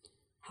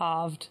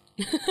halved.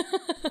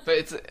 But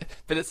it's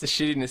the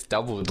shittiness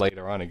doubled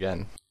later on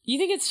again. You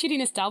think it's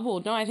shittiness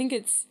doubled? No, I think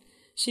it's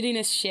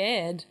shittiness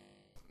shared.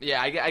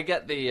 Yeah, I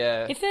get the...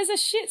 If there's a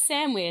shit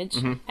sandwich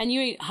and you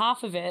eat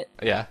half of it,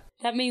 Yeah.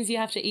 that means you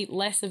have to eat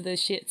less of the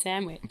shit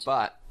sandwich.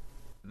 But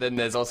then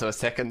there's also a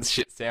second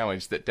shit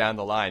sandwich that down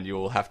the line you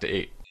will have to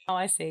eat. Oh,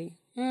 I see.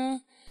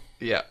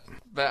 Yeah,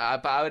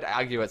 but I would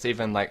argue it's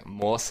even like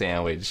more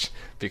sandwich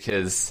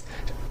because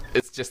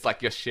it's just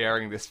like you're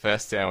sharing this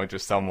first sandwich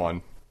with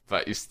someone,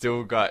 but you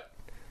still got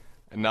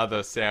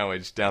another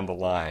sandwich down the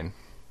line.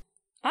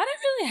 I don't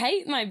really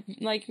hate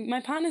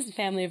my partner's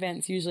family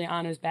events usually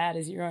aren't as bad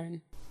as your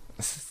own.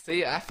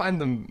 See, I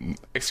find them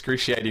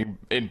excruciating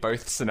in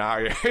both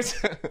scenarios.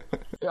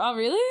 Oh,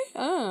 really?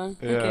 Oh,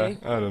 okay.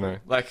 Yeah, I don't know.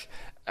 Like,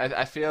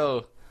 I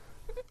feel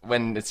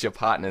when it's your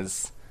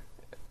partner's,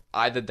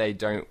 either they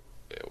don't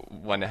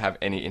want to have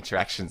any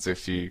interactions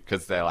with you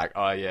because they're like,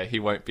 oh yeah, he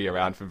won't be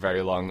around for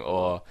very long,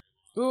 or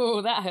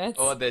Ooh, that hurts.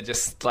 Or they're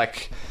just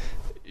like,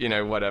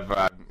 whatever,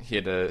 I'm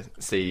here to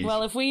see.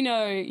 Well, if we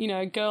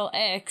know, girl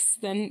X,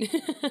 then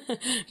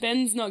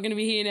Ben's not going to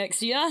be here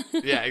next year.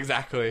 Yeah,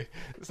 exactly.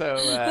 So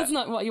that's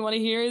not what you want to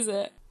hear, is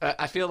it?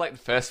 I feel like the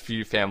first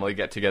few family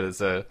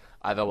get-togethers are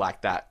either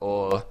like that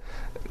or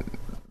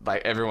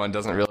like everyone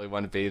doesn't really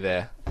want to be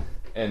there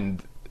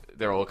and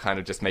they're all kind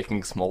of just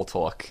making small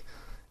talk.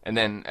 And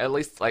then at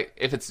least, like,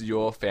 if it's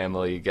your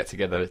family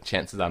get-together,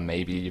 chances are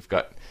maybe you've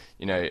got,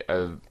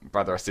 a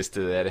brother or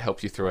sister there to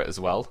help you through it as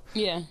well.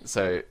 Yeah.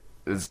 So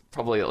there's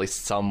probably at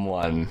least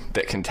someone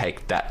that can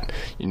take that,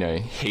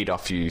 heat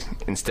off you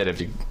instead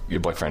of your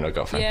boyfriend or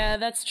girlfriend. Yeah,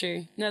 that's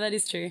true. No, that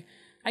is true.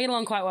 I get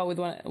along quite well with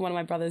one of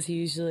my brothers who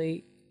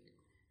usually,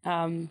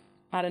 I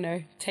don't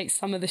know, takes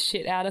some of the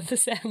shit out of the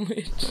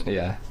sandwich.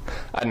 Yeah.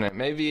 I don't know,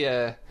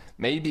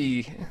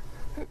 maybe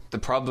the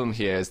problem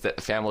here is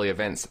that family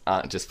events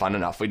aren't just fun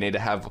enough. We need to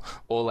have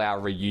all our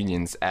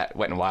reunions at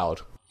Wet n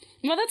Wild.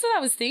 Well, that's what I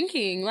was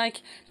thinking.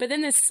 But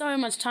then there's so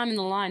much time in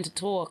the line to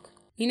talk.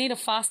 You need a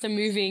faster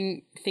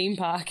moving theme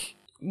park.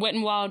 Wet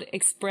n Wild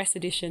Express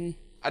Edition.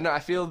 I know, I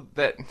feel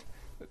that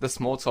the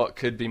small talk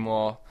could be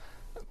more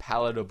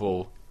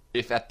palatable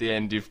if at the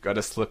end you've got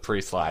a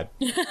slippery slide.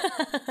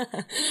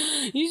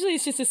 Usually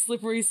it's just a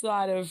slippery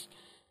slide of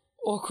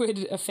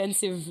awkward,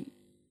 offensive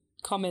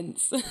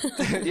comments.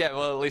 Yeah,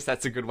 well, at least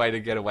that's a good way to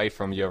get away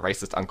from your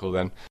racist uncle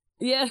then.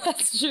 Yeah,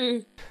 that's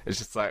true. It's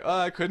just like, oh,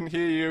 I couldn't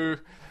hear you.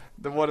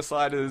 The water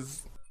slide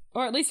is...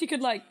 Or at least you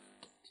could,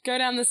 go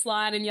down the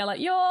slide and yell like,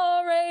 you're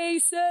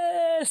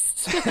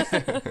racist!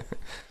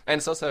 And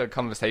it's also a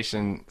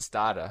conversation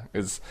starter.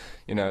 Because,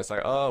 it's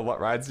like, oh, what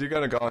rides are you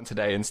going to go on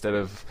today instead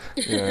of,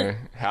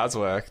 how's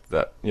work?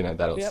 That,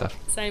 that old stuff.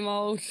 Same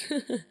old.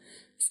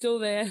 Still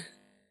there.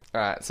 All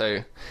right,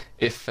 so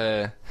if...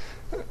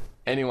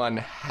 anyone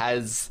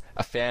has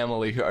a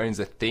family who owns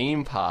a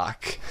theme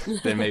park,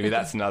 then maybe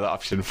that's another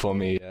option for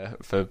me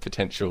for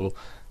potential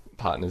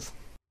partners.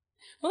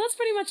 Well, that's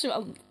pretty much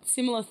a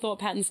similar thought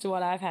patterns to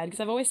what I've had,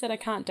 because I've always said I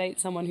can't date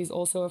someone who's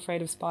also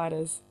afraid of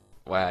spiders.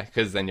 Why?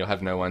 Because then you'll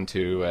have no one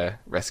to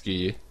rescue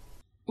you.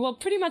 Well,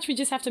 pretty much we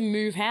just have to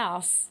move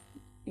house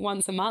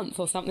once a month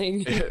or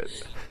something.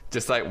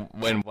 Just like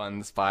when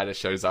one spider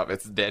shows up,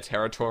 it's their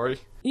territory.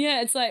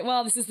 Yeah, it's like,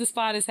 well, this is the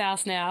spider's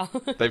house now.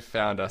 They've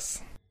found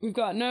us. We've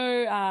got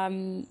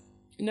no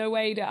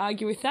way to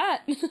argue with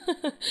that.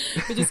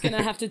 We're just going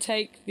to have to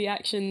take the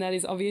action that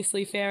is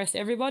obviously fairest to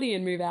everybody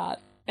and move out.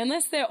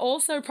 Unless they're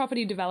also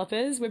property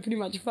developers, we're pretty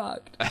much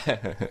fucked.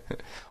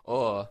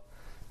 Or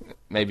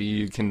maybe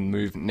you can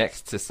move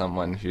next to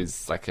someone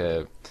who's like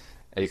a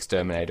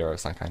exterminator of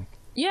some kind.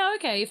 Yeah,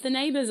 okay, if the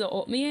neighbours are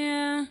all...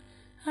 Yeah,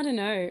 I don't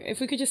know. If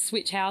we could just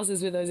switch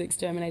houses with those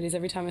exterminators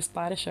every time a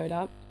spider showed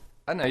up.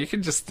 I don't know, you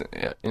could just,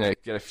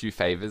 get a few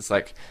favours.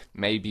 Like,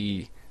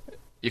 maybe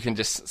you can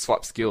just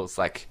swap skills,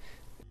 like...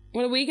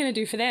 What are we going to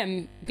do for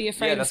them? Be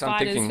afraid of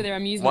spiders for their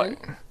amusement?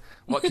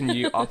 What can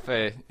you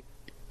offer?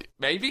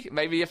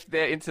 Maybe if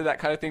they're into that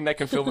kind of thing, they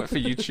can film it for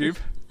YouTube.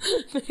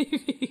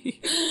 Maybe.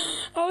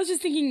 I was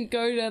just thinking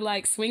go to,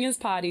 like, swingers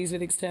parties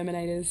with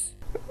exterminators.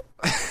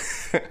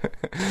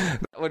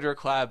 That would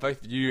require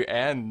both you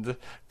and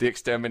the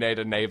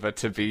exterminator neighbour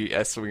to be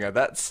a swinger.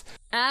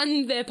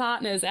 And their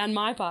partners, and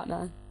my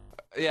partner.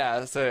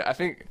 Yeah, so I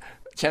think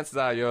chances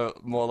are you're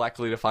more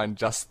likely to find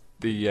just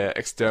the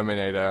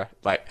exterminator.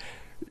 Like,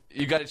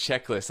 you got a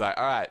checklist, like,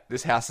 alright,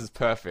 this house is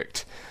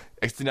perfect.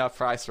 It's in our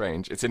price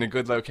range. It's in a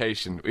good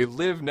location. We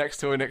live next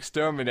to an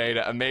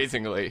exterminator,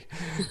 amazingly.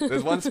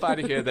 There's one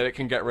spider here that it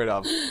can get rid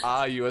of.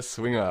 Are you a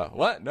swinger?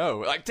 What? No.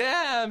 Like,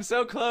 damn,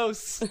 so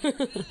close.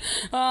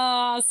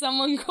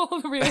 Someone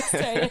called a real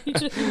estate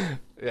agent.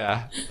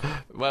 Yeah.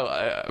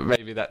 Well,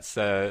 maybe that's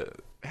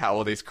how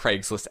all these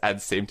Craigslist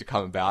ads seem to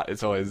come about.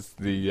 It's always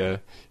the,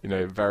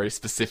 very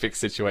specific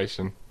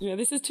situation. Yeah,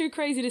 this is too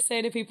crazy to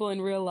say to people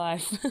in real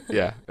life.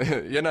 Yeah.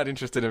 You're not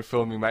interested in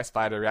filming my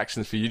spider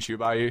reactions for YouTube,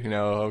 are you?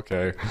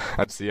 Okay.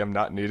 I see I'm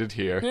not needed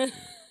here.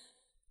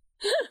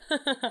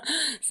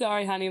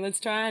 Sorry, honey. Let's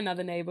try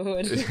another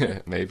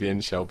neighborhood. Maybe in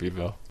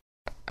Shelbyville.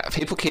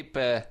 People keep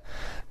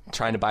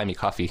trying to buy me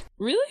coffee.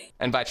 Really?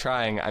 And by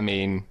trying, I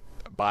mean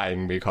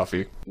buying me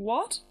coffee.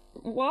 What?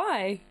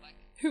 Why?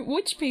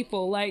 Which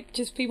people? Like,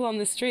 just people on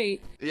the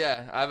street?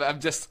 Yeah, I've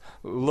just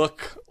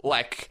look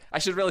like... I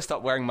should really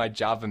stop wearing my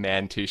Java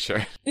Man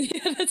t-shirt.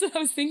 Yeah, that's what I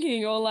was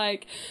thinking. Or,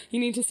 like, you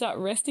need to start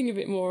resting a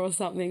bit more or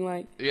something,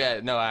 like...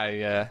 Yeah, no,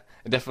 I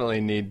definitely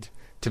need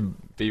to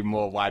be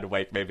more wide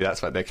awake. Maybe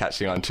that's what they're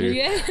catching on to.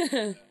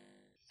 Yeah.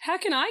 How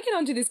can I get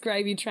onto this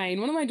gravy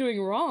train? What am I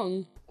doing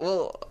wrong?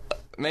 Well,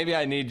 maybe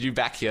I need you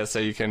back here so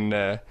you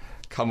can...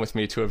 come with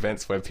me to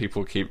events where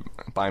people keep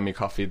buying me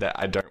coffee that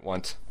I don't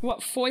want.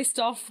 What, foist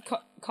off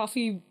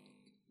coffee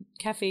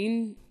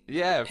caffeine?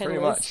 Yeah, peddlers?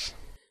 Pretty much.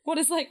 What,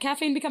 has, like,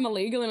 caffeine become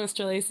illegal in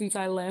Australia since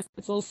I left?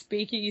 It's all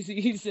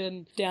speakeasies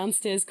and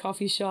downstairs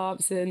coffee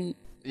shops and...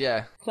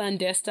 Yeah.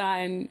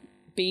 Clandestine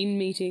bean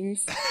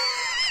meetings.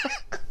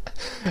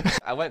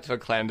 I went to a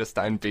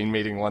clandestine bean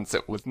meeting once.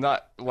 It was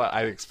not what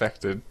I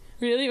expected.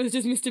 Really? It was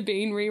just Mr.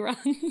 Bean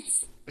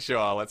reruns?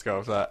 Sure, let's go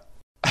with that.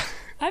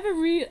 I have a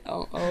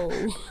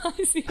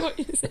I see what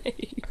you're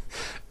saying.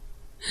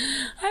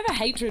 I have a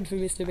hatred for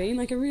Mr. Bean,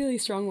 like a really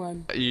strong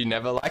one. You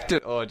never liked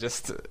it, or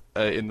just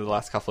in the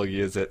last couple of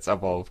years it's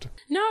evolved?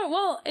 No,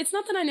 well, it's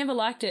not that I never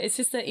liked it. It's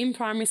just that in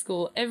primary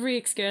school, every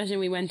excursion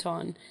we went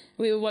on,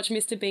 we would watch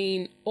Mr.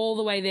 Bean all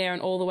the way there and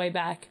all the way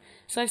back.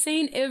 So I've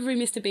seen every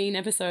Mr. Bean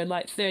episode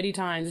like 30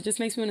 times. It just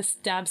makes me want to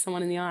stab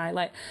someone in the eye.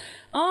 Like,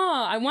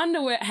 I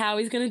wonder how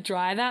he's going to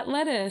dry that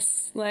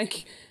lettuce.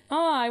 Like...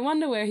 I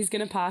wonder where he's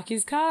going to park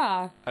his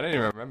car. I don't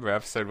even remember an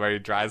episode where he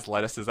dries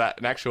lettuce. Is that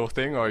an actual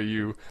thing, or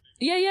you...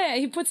 Yeah,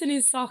 he puts in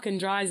his sock and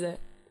dries it.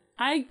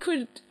 I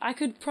could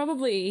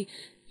probably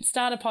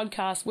start a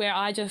podcast where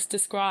I just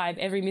describe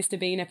every Mr.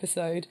 Bean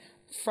episode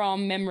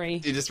from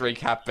memory. You just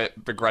recap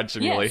it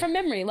begrudgingly. Yeah, from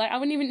memory. Like, I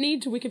wouldn't even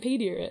need to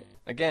Wikipedia it.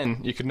 Again,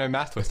 you could know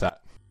math with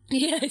that.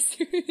 Yeah,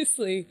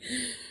 seriously.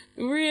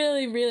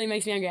 Really, really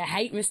makes me angry. I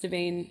hate Mr.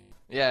 Bean.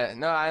 Yeah,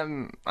 no,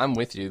 I'm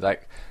with you.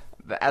 Like,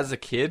 as a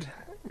kid...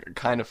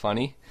 kind of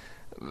funny.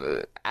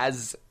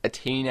 As a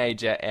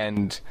teenager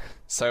and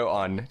so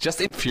on, just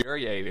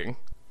infuriating.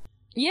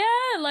 Yeah,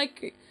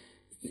 like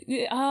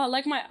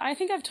I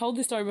think I've told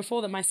this story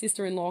before that my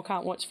sister-in-law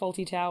can't watch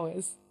Faulty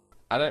Towers.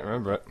 I don't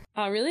remember it.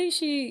 Oh, really?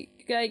 She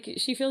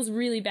feels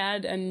really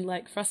bad and,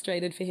 like,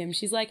 frustrated for him.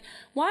 She's like,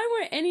 why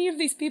won't any of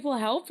these people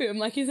help him?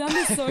 Like, he's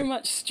under so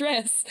much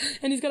stress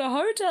and he's got a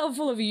hotel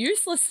full of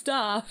useless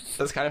staff.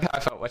 That's kind of how I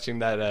felt watching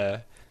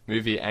that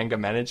movie, Anger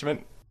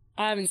Management.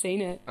 I haven't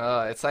seen it.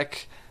 It's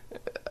like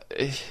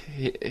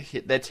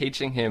they're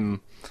teaching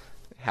him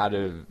how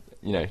to,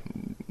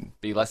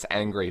 be less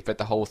angry, but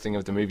the whole thing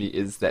of the movie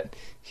is that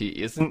he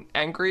isn't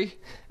angry,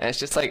 and it's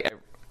just like,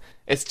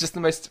 it's just the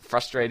most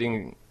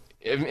frustrating,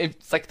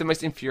 it's like the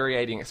most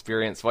infuriating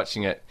experience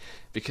watching it,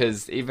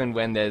 because even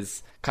when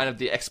there's kind of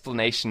the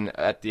explanation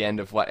at the end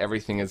of what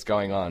everything is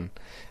going on,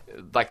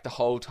 like the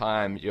whole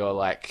time you're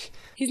like...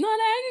 He's not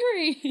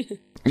angry!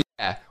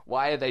 Yeah,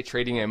 why are they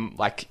treating him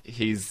like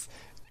he's...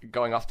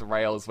 going off the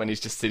rails when he's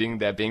just sitting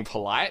there being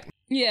polite?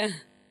 Yeah.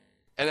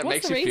 And it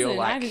What's makes you feel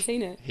like I haven't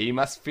seen it. He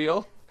must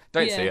feel.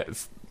 Don't see it.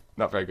 It's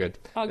not very good.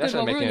 Oh, good.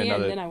 Well, ruin the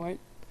end, then I won't.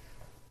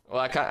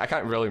 Well, I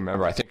can't really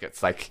remember. I think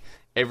it's like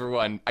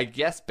everyone... I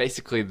guess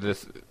basically the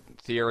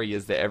theory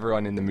is that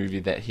everyone in the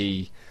movie that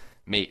he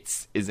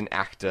meets is an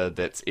actor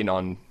that's in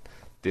on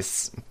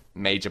this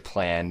major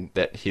plan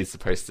that he's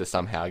supposed to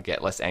somehow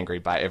get less angry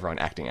by everyone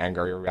acting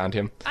angry around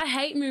him. I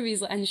hate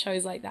movies and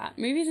shows like that.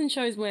 Movies and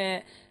shows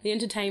where the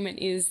entertainment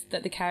is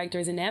that the character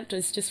is inept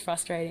is just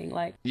frustrating.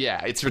 Like,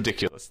 Yeah, it's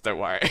ridiculous. Don't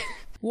worry.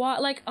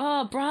 what? Like,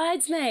 oh,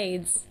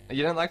 Bridesmaids.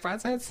 You don't like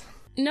Bridesmaids?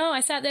 No,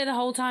 I sat there the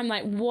whole time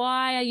like,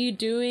 why are you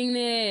doing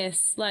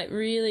this? Like,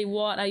 really,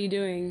 what are you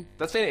doing?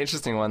 That's been an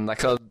interesting one.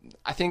 Like,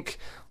 I think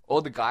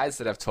all the guys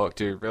that I've talked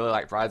to really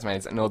like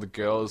Bridesmaids, and all the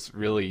girls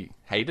really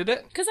hated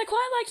it. Because I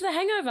quite liked The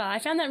Hangover. I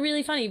found that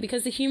really funny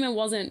because the humour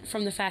wasn't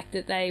from the fact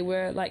that they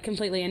were, like,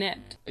 completely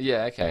inept.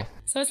 Yeah, okay.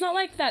 So it's not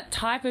like that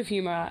type of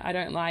humour I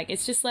don't like.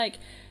 It's just like,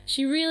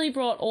 she really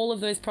brought all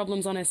of those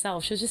problems on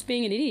herself. She was just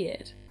being an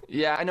idiot.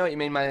 Yeah, I know what you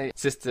mean. My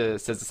sister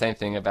says the same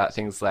thing about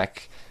things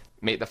like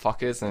Meet the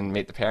Fockers and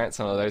Meet the Parents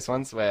and all those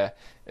ones, where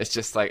it's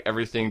just like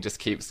everything just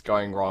keeps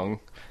going wrong,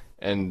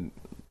 and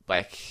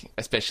like,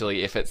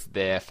 especially if it's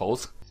their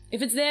fault.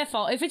 If it's their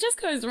fault, if it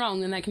just goes wrong,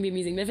 then that can be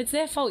amusing. But if it's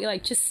their fault, you're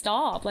like, just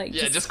stop. Like,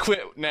 Yeah, just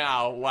quit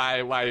now. Why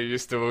are you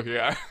still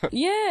here?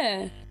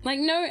 yeah. Like,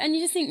 no, and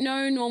you just think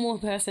no normal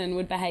person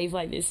would behave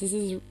like this. This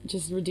is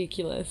just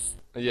ridiculous.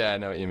 Yeah, I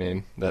know what you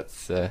mean.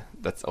 That's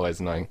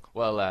always annoying.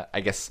 Well, I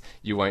guess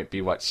you won't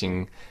be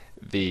watching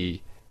the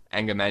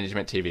anger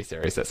management TV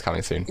series that's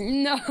coming soon.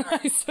 No,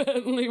 I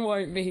certainly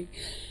won't be.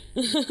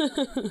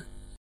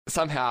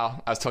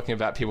 Somehow, I was talking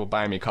about people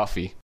buying me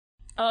coffee.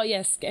 Oh,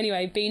 yes.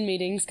 Anyway, bean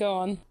meetings, go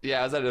on.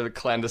 Yeah, I was at a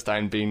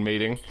clandestine bean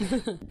meeting.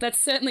 That's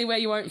certainly where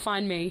you won't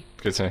find me.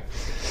 Good to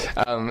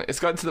know. It's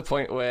gotten to the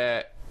point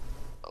where,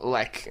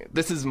 like,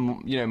 this is,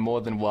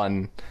 more than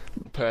one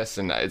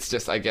person. It's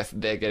just, I guess,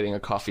 they're getting a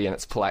coffee and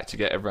it's polite to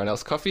get everyone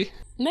else coffee.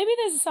 Maybe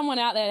there's someone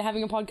out there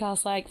having a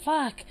podcast like,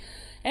 fuck,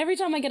 every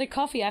time I get a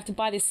coffee, I have to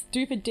buy this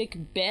stupid dick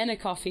Ben a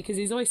coffee because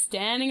he's always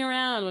standing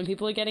around when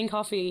people are getting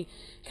coffee.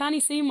 Can't he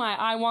see my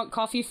I want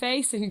coffee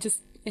face and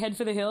just head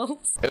for the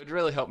hills? It would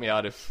really help me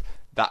out if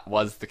that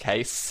was the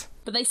case.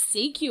 But they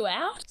seek you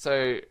out?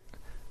 So,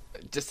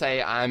 just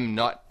say I'm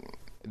not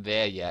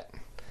there yet.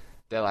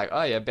 They're like,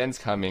 oh yeah, Ben's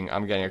coming,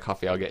 I'm getting a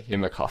coffee, I'll get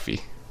him a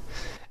coffee.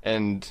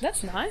 And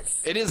That's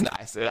nice. it is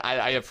nice.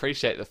 I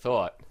appreciate the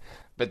thought.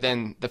 But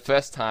then the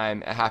first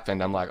time it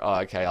happened, I'm like,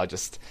 oh, okay, I'll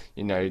just,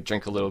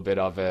 drink a little bit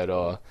of it,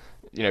 or,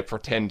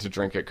 pretend to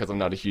drink it because I'm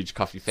not a huge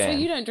coffee fan. So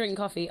you don't drink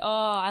coffee? Oh,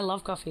 I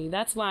love coffee.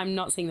 That's why I'm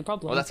not seeing the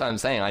problem. Well, that's what I'm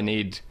saying. I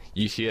need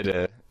you here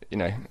to,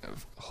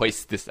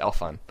 hoist this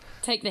elf on.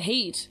 Take the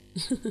heat.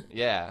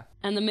 Yeah.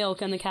 And the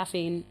milk and the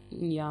caffeine.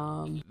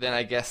 Yum. Then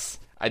I guess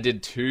I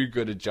did too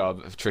good a job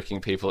of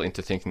tricking people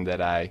into thinking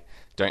that I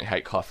don't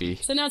hate coffee.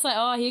 So now it's like,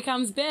 oh, here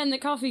comes Ben, the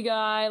coffee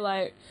guy.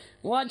 Like,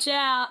 watch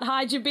out,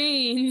 hide your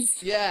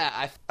beans.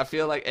 Yeah, I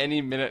feel like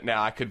any minute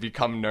now I could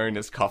become known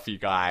as coffee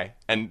guy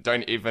and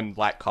don't even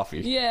like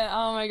coffee. Yeah,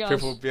 oh my gosh.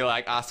 People will be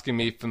like asking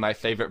me for my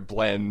favorite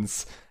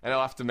blends, and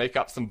I'll have to make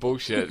up some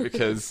bullshit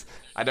because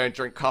I don't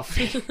drink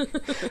coffee.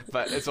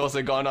 But it's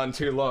also gone on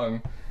too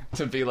long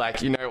to be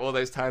like, all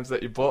those times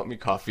that you bought me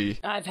coffee.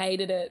 I've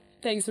hated it.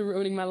 Thanks for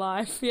ruining my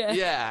life. Yeah.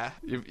 Yeah,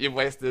 you've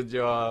wasted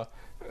your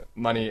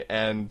money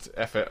and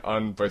effort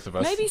on both of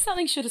us. Maybe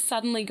something should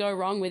suddenly go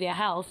wrong with your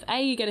health.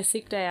 A, you get a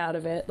sick day out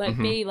of it. Like,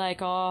 B,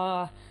 like,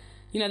 oh,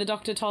 the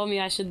doctor told me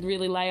I should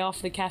really lay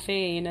off the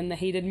caffeine and the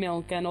heated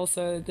milk and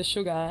also the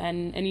sugar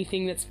and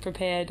anything that's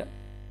prepared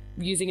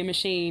using a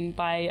machine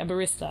by a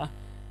barista.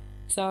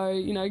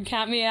 So,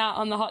 count me out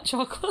on the hot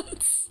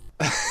chocolates.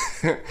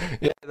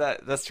 Yeah,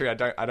 that's true.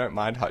 I don't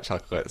mind hot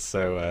chocolates,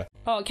 so...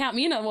 Oh, count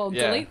me in on... Well,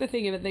 Yeah. delete the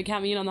thing of it. They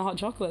count me in on the hot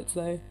chocolates,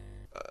 though.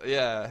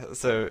 Yeah,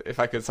 so if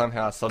I could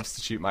somehow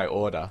substitute my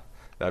order,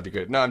 that'd be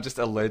good. No, I'm just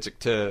allergic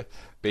to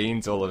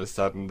beans all of a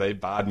sudden. They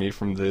barred me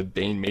from the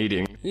bean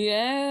meeting.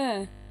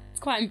 Yeah.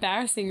 It's quite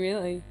embarrassing,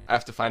 really. I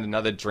have to find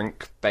another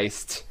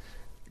drink-based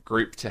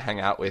group to hang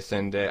out with,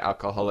 and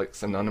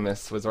Alcoholics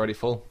Anonymous was already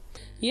full.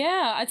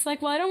 Yeah, it's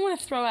like, well, I don't want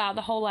to throw out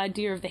the whole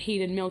idea of the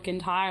heated milk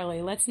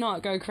entirely. Let's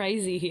not go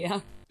crazy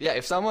here. Yeah,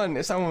 if someone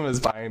was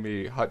buying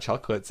me hot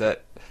chocolates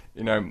at,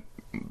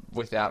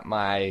 without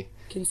my...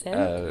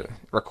 Consent?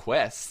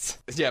 request.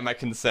 Yeah, my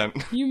consent.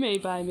 You may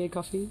buy me a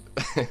coffee.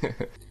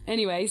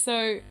 Anyway,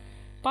 so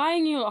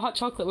buying you a hot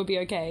chocolate would be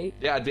okay.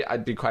 Yeah,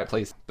 I'd be quite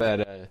pleased.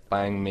 But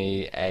buying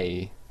me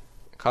a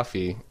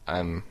coffee,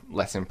 I'm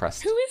less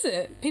impressed. Who is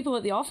it? People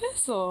at the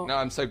office, or? No,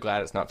 I'm so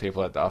glad it's not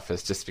people at the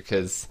office, just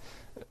because,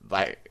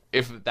 like,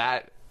 if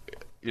that,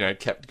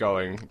 kept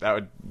going, that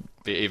would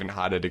be even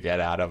harder to get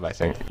out of, I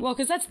think. Well,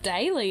 because that's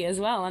daily as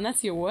well, and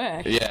that's your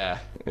work. Yeah,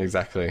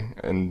 exactly.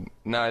 And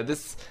no,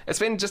 it's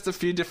been just a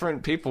few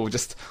different people.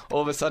 Just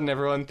all of a sudden,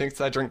 everyone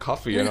thinks I drink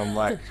coffee, and I'm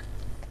like,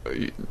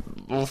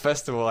 well,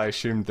 first of all, I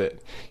assumed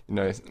that,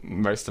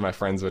 most of my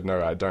friends would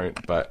know I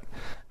don't, but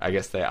I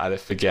guess they either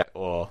forget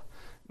or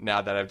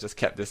now that I've just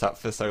kept this up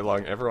for so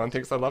long, everyone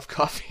thinks I love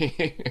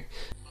coffee.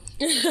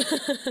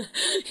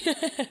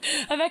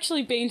 I've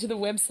actually been to the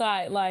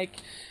website, like,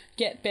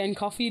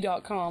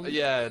 getbencoffee.com.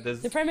 Yeah,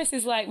 The premise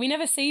is, like, we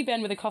never see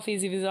Ben with a coffee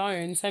of his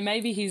own, so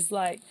maybe he's,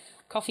 like,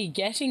 coffee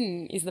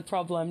getting is the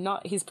problem,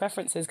 not his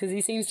preferences, because he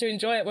seems to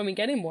enjoy it when we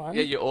get him one.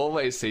 Yeah, you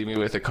always see me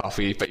with a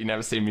coffee, but you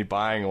never see me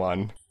buying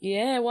one.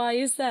 Yeah, why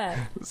is that?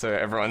 So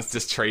everyone's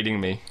just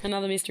trading me.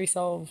 Another mystery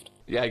solved.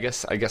 Yeah, I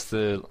guess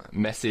the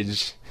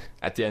message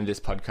at the end of this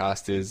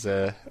podcast is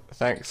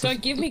thanks.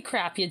 Don't give me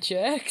crap, you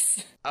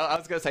jerks. I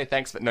was going to say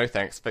thanks, but no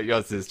thanks, but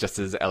yours is just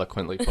as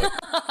eloquently put.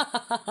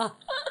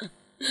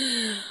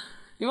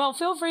 Well,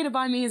 feel free to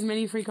buy me as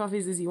many free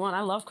coffees as you want.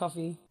 I love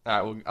coffee. All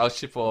right, well, I'll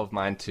ship all of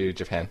mine to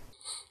Japan.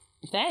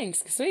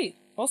 Thanks. Sweet.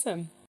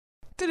 Awesome.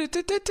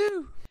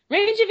 Do-do-do-do-do.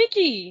 Ranger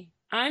Vicky.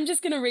 I'm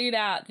just going to read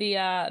out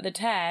the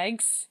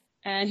tags,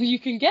 and you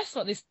can guess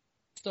what this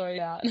story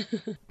about.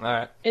 All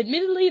right.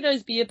 Admittedly,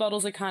 those beer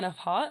bottles are kind of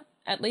hot.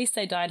 At least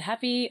they died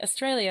happy.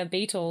 Australia,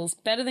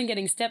 Beatles. Better than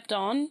getting stepped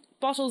on.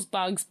 Bottles,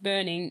 bugs,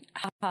 burning.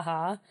 Ha ha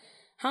ha.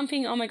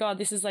 Humping, oh my god,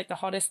 this is like the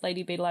hottest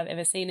lady beetle I've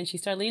ever seen, and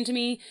she's totally into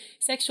me.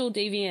 Sexual,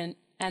 deviant,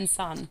 and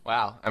sun.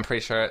 Wow, I'm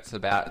pretty sure it's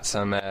about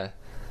some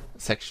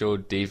sexual,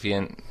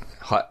 deviant,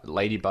 hot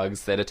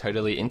ladybugs that are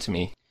totally into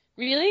me.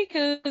 Really?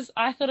 Because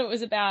I thought it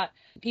was about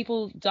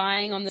people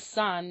dying on the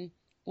sun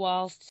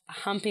whilst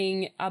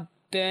humping a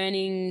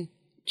burning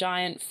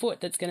giant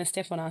foot that's going to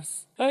step on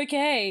us.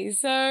 Okay,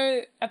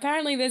 so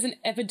apparently there's an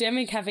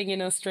epidemic happening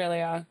in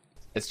Australia.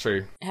 It's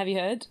true. Have you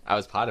heard? I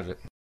was part of it.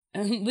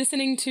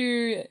 Listening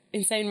to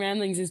Insane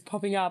Ramblings is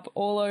popping up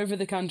all over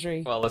the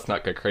country. Well, let's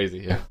not go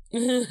crazy here.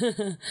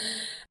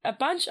 A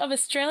bunch of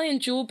Australian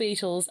jewel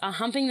beetles are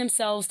humping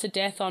themselves to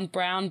death on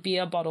brown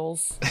beer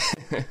bottles.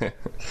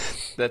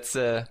 That's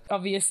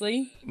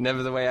Obviously.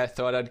 never the way I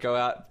thought I'd go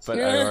out, but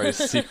I always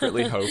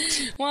secretly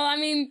hoped. Well, I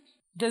mean,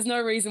 there's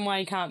no reason why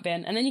you can't,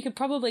 Ben. And then you could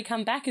probably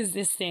come back as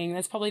this thing.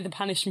 That's probably the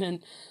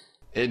punishment.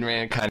 In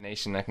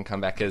reincarnation, I can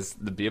come back as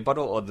the beer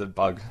bottle or the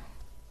bug.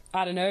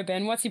 I don't know,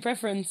 Ben. What's your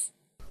preference?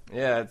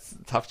 Yeah, it's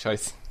a tough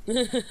choice.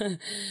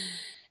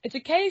 It's a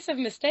case of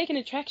mistaken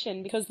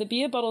attraction because the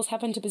beer bottles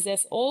happen to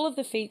possess all of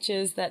the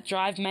features that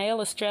drive male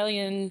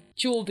Australian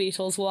jewel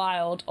beetles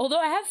wild. Although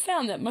I have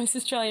found that most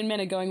Australian men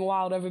are going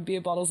wild over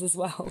beer bottles as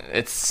well.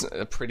 It's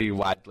a pretty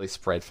widely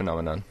spread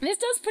phenomenon. This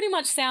does pretty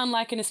much sound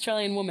like an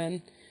Australian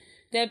woman.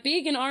 They're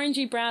big and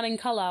orangey brown in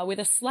colour with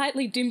a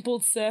slightly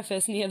dimpled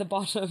surface near the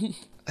bottom.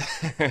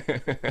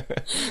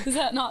 Does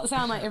that not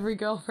sound like every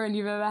girlfriend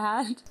you've ever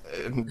had?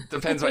 It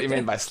depends what you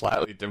mean by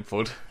slightly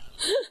dimpled.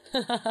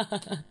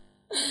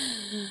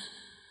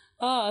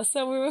 Oh,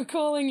 so we were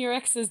calling your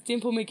exes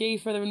Dimple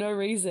McGee for no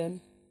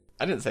reason.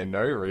 I didn't say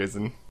no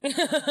reason.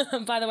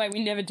 By the way,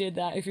 we never did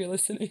that if you're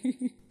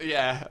listening.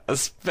 Yeah,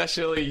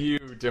 especially you,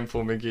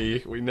 Dimple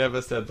McGee. We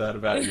never said that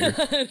about you.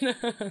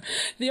 No.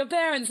 Your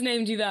parents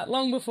named you that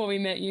long before we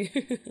met you.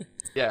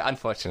 Yeah,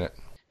 unfortunate.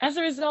 As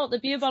a result, the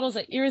beer bottles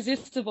are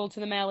irresistible to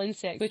the male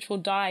insect, which will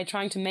die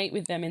trying to mate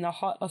with them in the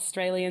hot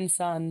Australian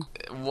sun.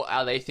 What,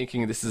 are they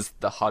thinking this is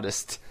the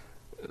hottest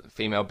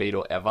female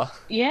beetle ever?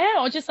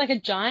 Yeah, or just like a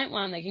giant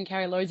one that can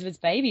carry loads of its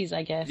babies,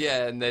 I guess.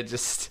 Yeah, and they're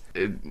just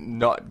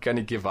not going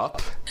to give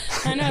up.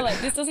 I know,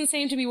 like, this doesn't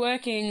seem to be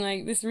working.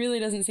 Like, this really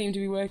doesn't seem to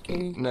be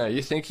working. No,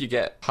 you think you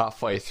get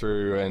halfway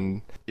through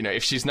and, you know,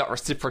 if she's not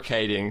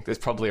reciprocating, there's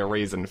probably a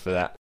reason for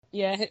that.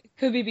 Yeah, it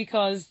could be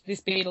because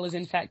this beetle is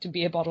in fact a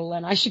beer bottle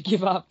and I should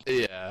give up.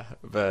 Yeah,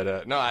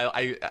 but no,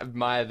 I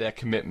admire their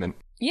commitment.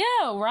 Yeah,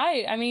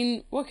 right. I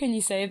mean, what can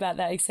you say about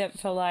that except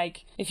for,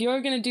 like, if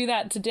you're going to do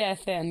that to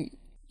death, then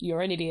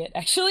you're an idiot,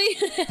 actually.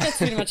 That's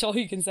pretty much all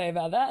you can say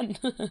about that.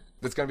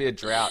 There's going to be a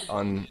drought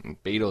on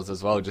beetles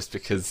as well, just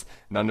because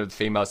none of the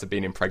females have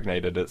been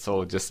impregnated. It's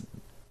all just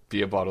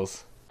beer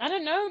bottles. I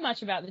don't know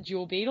much about the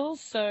jewel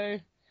beetles, so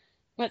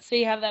let's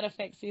see how that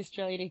affects the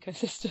Australian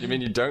ecosystem. You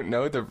mean you don't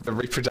know the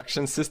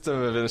reproduction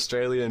system of an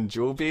Australian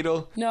jewel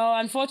beetle? No,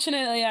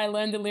 unfortunately, I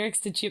learned the lyrics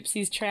to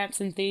Gypsies, Tramps,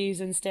 and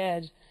Thieves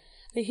instead.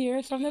 They hear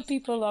it from the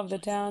people of the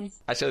town.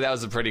 Actually, that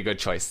was a pretty good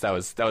choice. That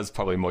was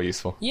probably more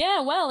useful.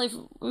 Yeah, well, if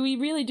we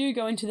really do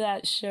go into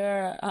that,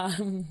 sure.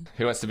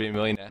 Who Wants to Be a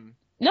Millionaire?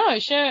 No,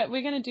 sure,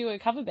 we're going to do a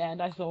cover band,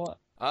 I thought.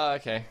 Oh,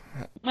 okay.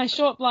 My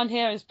short blonde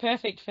hair is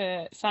perfect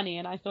for Sunny,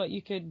 and I thought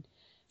you could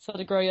sort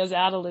of grow yours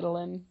out a little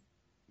and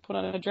put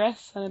on a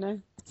dress. I don't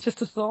know. It's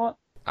just a thought.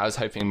 I was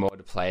hoping more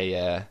to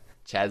play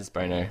Jazz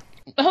Bono.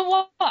 Oh,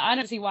 well, I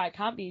don't see why it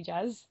can't be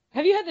jazz.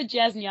 Have you heard the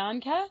Jazz Nyan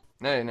Cat?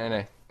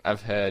 No.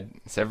 I've heard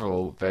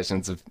several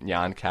versions of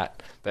Nyan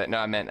Cat, but no,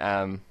 I meant,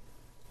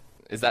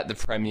 is that the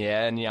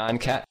premiere Nyan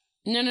Cat?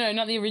 No,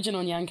 not the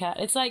original Nyan Cat.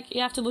 It's like,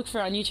 you have to look for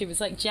it on YouTube. It's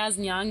like Jazz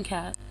Nyan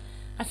Cat.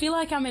 I feel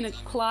like I'm in a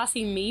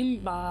classy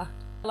meme bar.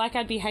 Like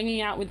I'd be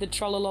hanging out with the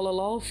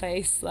trollolololol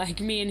face.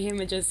 Like me and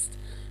him are just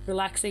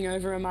relaxing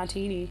over a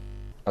martini.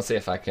 I'll see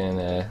if I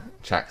can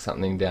track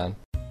something down.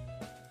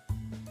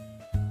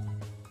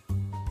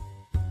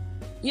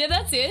 Yeah,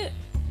 that's it.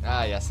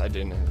 Ah, yes, I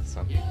do know this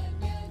one.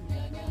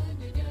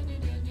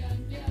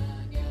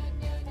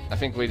 I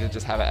think we should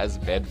just have it as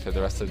bed for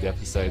the rest of the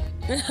episode.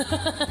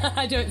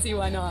 I don't see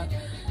why not.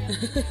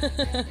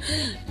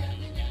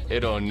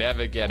 It'll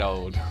never get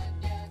old.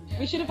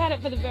 We should have had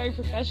it for the very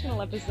professional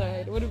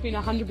episode. It would have been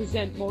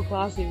 100% more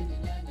classy.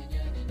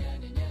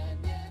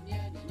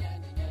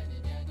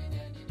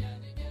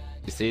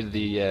 You see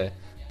the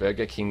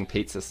Burger King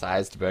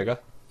pizza-sized burger?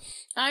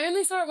 I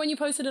only saw it when you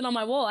posted it on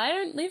my wall. I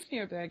don't live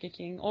near a Burger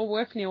King or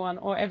work near one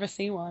or ever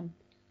see one.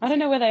 I don't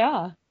know where they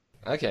are.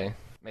 Okay.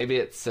 Maybe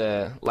it's,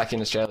 like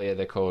in Australia,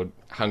 they're called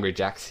Hungry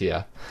Jacks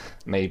here.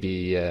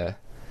 Maybe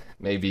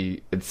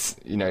it's,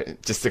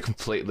 just a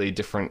completely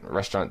different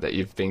restaurant that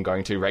you've been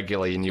going to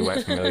regularly and you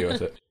weren't familiar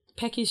with it.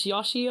 Peckish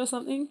Yoshi or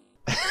something?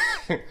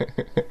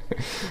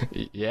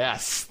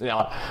 Yes.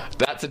 Now,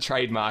 that's a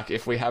trademark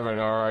if we haven't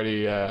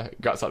already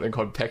got something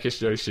called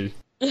Peckish Yoshi.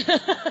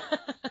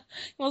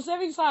 Well,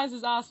 serving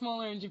sizes are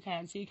smaller in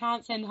Japan, so you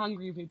can't send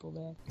hungry people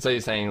there. So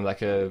you're saying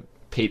like a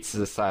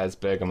pizza-sized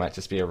burger might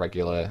just be a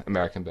regular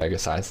American burger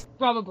size?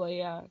 Probably,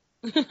 yeah.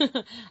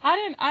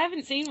 I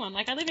haven't seen one.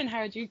 Like, I live in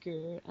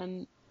Harajuku,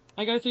 and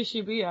I go through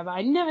Shibuya, but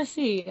I never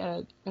see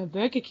a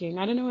Burger King.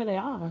 I don't know where they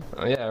are.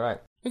 Oh, yeah, right.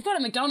 We've got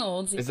a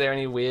McDonald's. Is there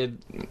any weird,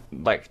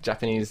 like,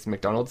 Japanese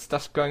McDonald's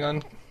stuff going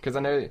on? Because I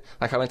know,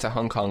 like, I went to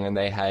Hong Kong and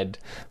they had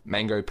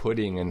mango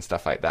pudding and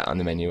stuff like that on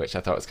the menu, which I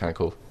thought was kind of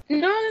cool. No,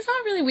 there's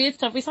not really weird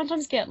stuff. We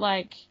sometimes get,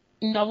 like,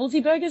 novelty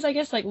burgers, I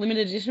guess, like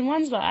limited edition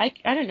ones, but I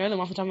don't know them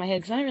off the top of my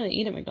head because I don't really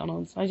eat at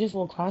McDonald's. I just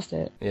walk past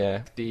it.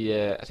 Yeah,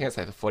 I think it's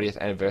like the 40th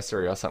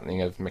anniversary or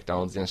something of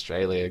McDonald's in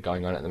Australia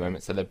going on at the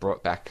moment, so they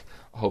brought back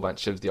a whole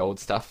bunch of the old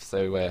stuff.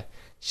 So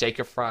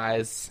shaker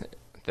fries,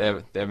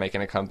 they're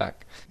making a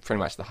comeback. Pretty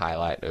much the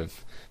highlight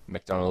of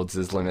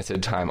McDonald's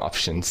limited time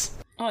options.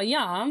 Oh,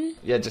 yum.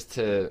 Yeah, just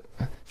to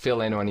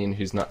fill anyone in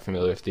who's not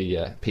familiar with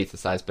the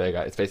pizza-sized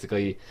burger, it's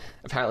basically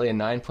apparently a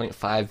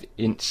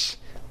 9.5-inch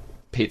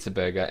pizza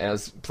burger, and it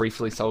was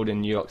briefly sold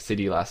in New York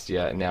City last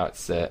year, and now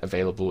it's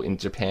available in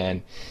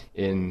Japan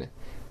in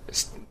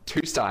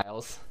two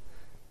styles,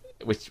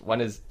 which one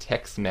is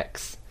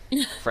Tex-Mex,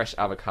 fresh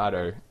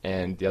avocado,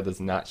 and the other's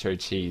nacho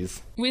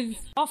cheese. With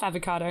off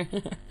avocado.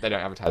 They don't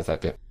advertise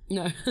that bit.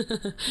 No.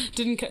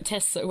 Didn't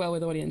test so well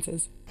with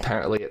audiences.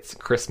 Apparently it's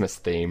Christmas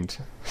themed.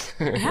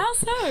 How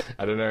so?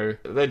 I don't know.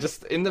 They're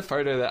just, in the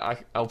photo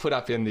that I'll put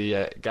up in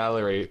the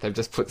gallery, they've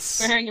just put...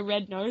 Wearing a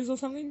red nose or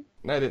something?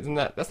 No,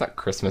 that's not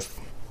Christmas.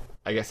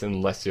 I guess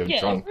unless you're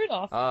drunk. Yeah,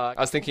 Rudolph. I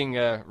was thinking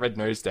Red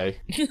Nose Day.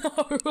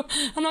 No,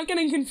 I'm not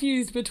getting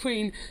confused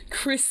between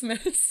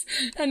Christmas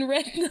and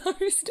Red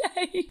Nose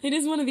Day. It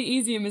is one of the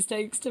easier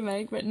mistakes to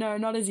make, but no,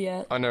 not as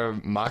yet. On a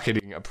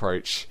marketing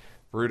approach,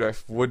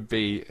 Rudolph would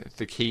be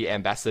the key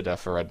ambassador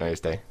for Red Nose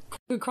Day.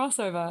 Good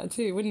crossover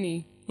too, wouldn't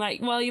he?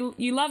 Like, well,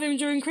 you love him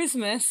during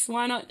Christmas,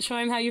 why not show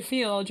him how you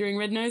feel during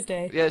Red Nose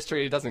Day? Yeah, it's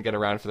true. He doesn't get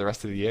around for the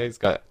rest of the year. He's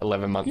got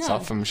 11 months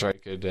off. I'm sure he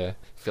could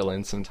fill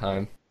in some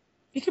time.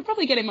 You could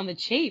probably get him on the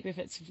cheap if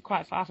it's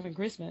quite far from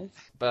Christmas.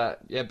 But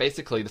yeah,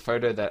 basically the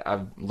photo that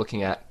I'm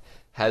looking at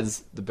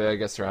has the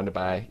burger surrounded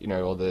by,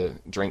 all the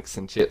drinks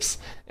and chips.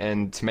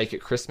 And to make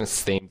it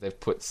Christmas themed, they've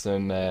put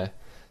some of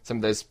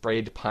those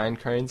sprayed pine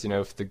cones,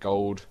 with the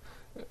gold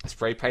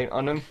spray paint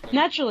on them.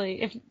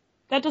 Naturally, if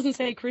that doesn't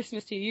say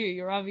Christmas to you,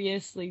 you're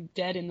obviously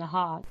dead in the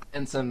heart.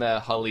 And some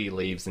holly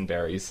leaves and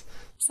berries.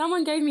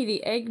 Someone gave me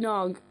the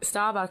eggnog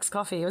Starbucks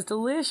coffee. It was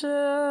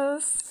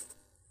delicious.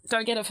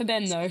 Don't get it for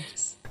Ben, though.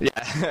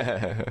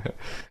 Yeah.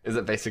 Is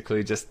it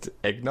basically just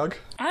eggnog?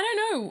 I don't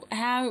know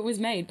how it was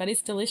made, but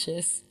it's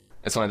delicious.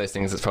 It's one of those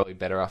things that's probably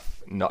better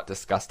off not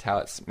discussed how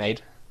it's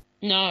made.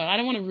 No, I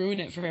don't want to ruin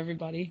it for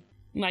everybody.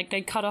 Like,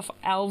 they cut off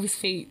elves'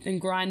 feet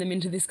and grind them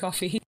into this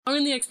coffee.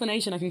 Only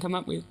explanation I can come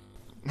up with.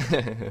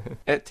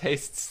 It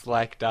tastes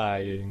like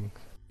dying.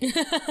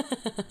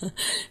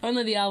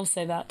 Only the elves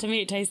say that. To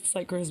me, it tastes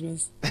like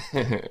Christmas.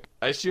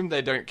 I assume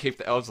they don't keep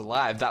the elves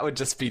alive. That would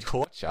just be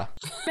torture.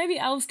 Maybe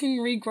elves can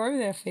regrow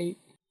their feet.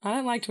 I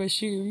don't like to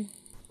assume.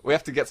 We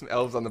have to get some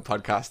elves on the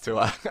podcast to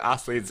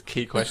ask these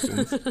key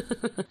questions.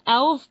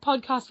 Elf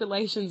podcast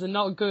relations are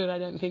not good, I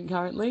don't think,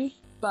 currently.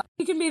 But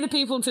we can be the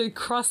people to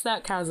cross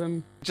that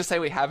chasm. Just say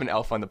we have an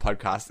elf on the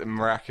podcast and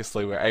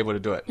miraculously we're able to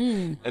do it.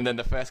 And then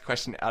the first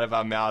question out of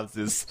our mouths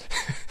is,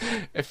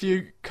 if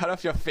you cut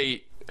off your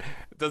feet,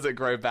 does it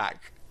grow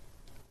back?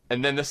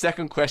 And then the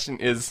second question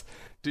is,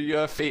 do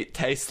your feet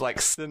taste like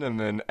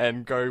cinnamon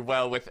and go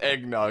well with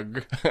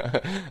eggnog?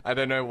 I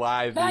don't know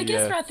why. But I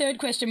guess for our third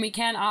question, we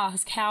can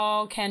ask,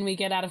 how can we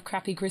get out of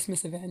crappy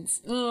Christmas events?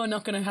 Oh,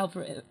 not going to help.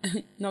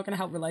 Not going to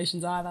help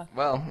relations either.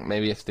 Well,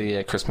 maybe if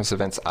the Christmas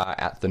events are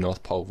at the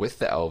North Pole with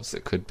the elves,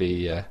 it could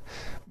be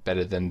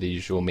better than the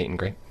usual meet and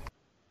greet.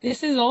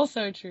 This is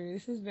also true.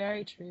 This is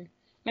very true.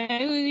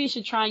 Maybe we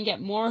should try and get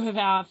more of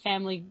our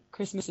family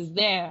Christmases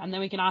there, and then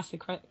we can ask the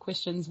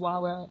questions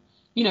while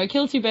we're,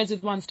 kill two birds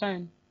with one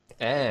stone.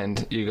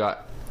 And you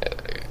got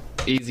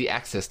easy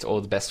access to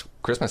all the best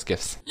Christmas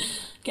gifts.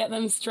 Get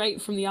them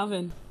straight from the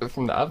oven.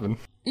 From the oven?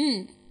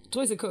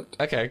 Toys are cooked.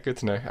 Okay, good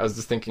to know. I was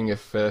just thinking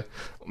if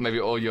maybe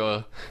all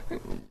your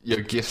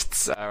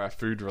gifts are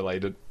food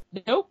related.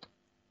 Nope.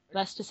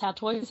 That's just how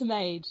toys are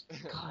made.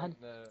 God,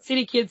 no.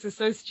 City kids are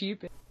so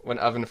stupid. One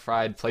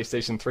oven-fried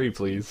PlayStation 3,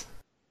 please.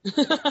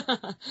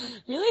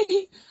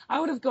 Really? I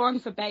would have gone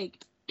for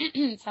baked.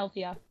 It's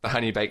healthier. The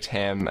honey-baked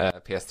ham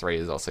PS3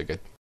 is also good.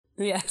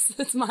 Yes,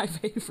 it's my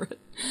favourite.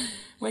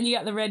 When you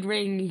get the red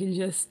ring, you can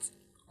just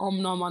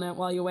Om Nom on it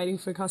while you're waiting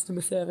for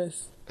customer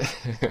service.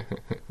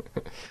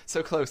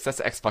 So close. That's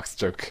an Xbox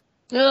joke.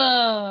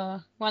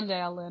 Ugh. One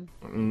day I'll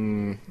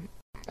learn.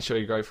 Shall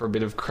we go for a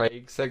bit of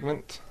Craig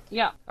segment?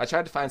 Yeah. I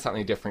tried to find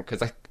something different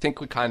because I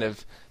think we kind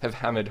of have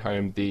hammered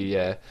home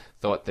the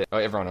thought that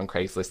everyone on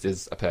Craigslist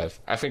is a perv.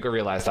 I think we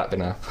realised that by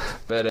now.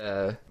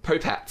 But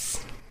Pope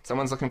hats.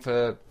 Someone's looking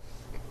for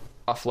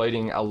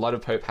offloading a lot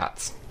of Pope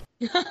hats.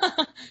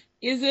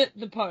 Is it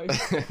the Pope?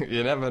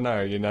 You never know.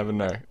 I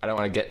don't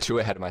want to get too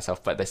ahead of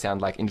myself, but they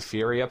sound like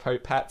inferior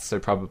Pope hats, so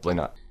probably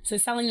not. So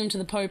selling them to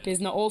the Pope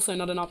is also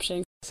not an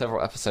option.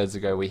 Several episodes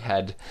ago, we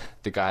had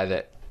the guy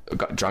that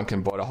got drunk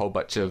and bought a whole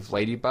bunch of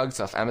ladybugs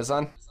off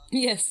Amazon.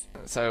 Yes.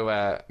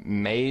 So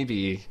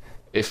maybe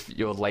if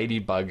your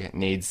ladybug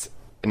needs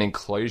an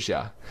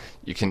enclosure,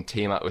 you can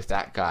team up with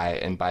that guy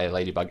and buy a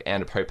ladybug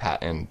and a Pope hat,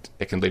 and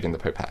it can live in the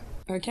Pope hat.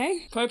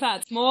 Okay. Pope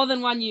hats, more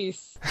than one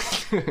use.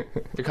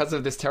 Because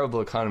of this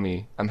terrible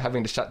economy, I'm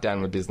having to shut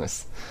down my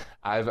business.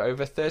 I have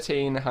over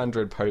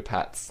 1,300 Pope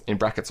hats, in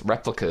brackets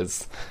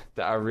replicas,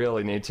 that I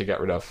really need to get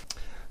rid of.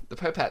 The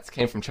Pope hats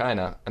came from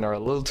China and are a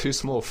little too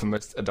small for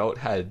most adult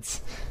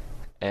heads,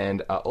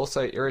 and are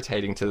also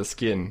irritating to the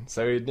skin,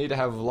 so you'd need to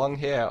have long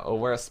hair or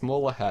wear a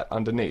smaller hat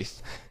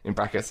underneath, in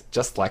brackets,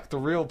 just like the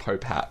real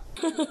Pope hat.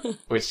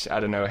 Which, I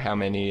don't know how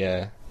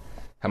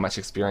much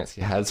experience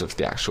he has with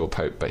the actual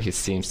Pope, but he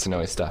seems to know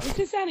his stuff. This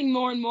is sounding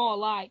more and more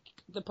like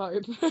the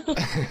Pope.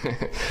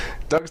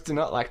 Dogs do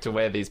not like to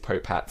wear these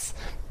Pope hats,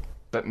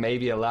 but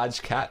maybe a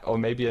large cat or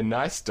maybe a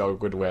nice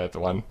dog would wear the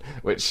one,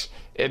 which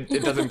it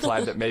does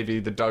imply that maybe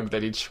the dog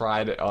that he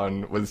tried it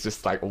on was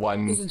just like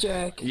one... He's a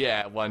jerk.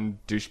 Yeah, one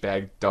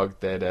douchebag dog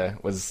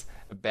that was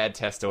a bad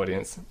test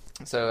audience.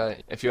 So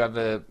if you have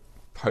a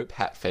Pope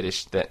hat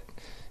fetish that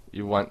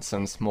you want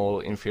some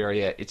small,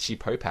 inferior, itchy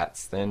Pope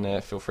hats,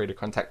 then feel free to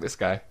contact this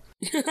guy.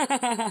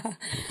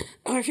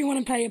 Or if you want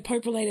to play a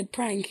Pope-related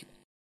prank.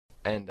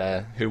 And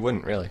who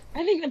wouldn't, really?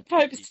 I think the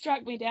Pope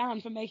struck me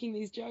down for making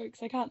these jokes.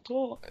 I can't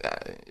talk.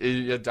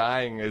 Your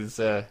dying is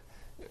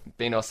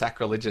being all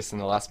sacrilegious in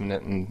the last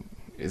minute and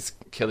is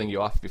killing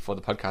you off before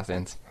the podcast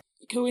ends.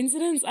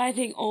 Coincidence? I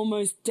think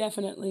almost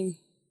definitely.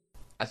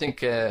 I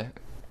think,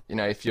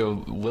 if you're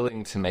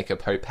willing to make a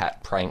Pope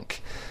hat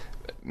prank,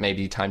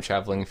 maybe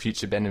time-travelling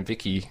future Ben and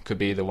Vicky could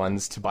be the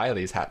ones to buy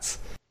these hats.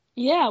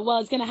 Yeah, well,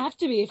 it's going to have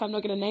to be if I'm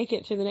not going to make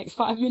it through the next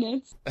 5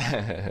 minutes.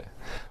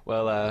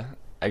 Well,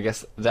 I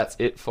guess that's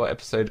it for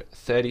episode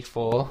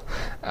 34.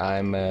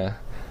 I'm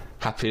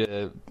happy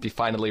to be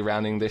finally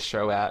rounding this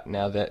show out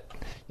now that,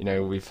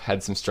 we've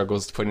had some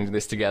struggles putting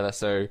this together.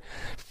 So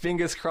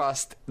fingers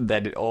crossed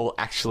that it all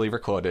actually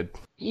recorded.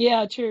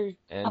 Yeah, true.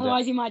 And,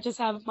 otherwise you might just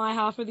have my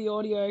half of the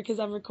audio because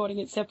I'm recording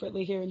it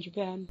separately here in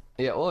Japan.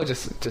 Yeah, or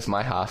just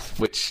my half,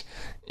 which,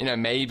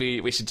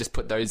 maybe we should just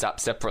put those up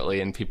separately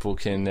and people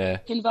can...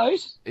 Can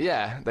vote?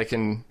 Yeah, they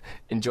can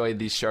enjoy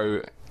the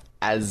show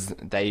as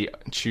they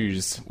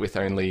choose with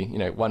only,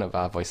 one of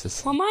our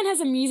voices. Well, mine has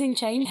amusing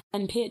change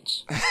and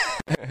pitch.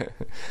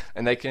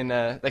 And they can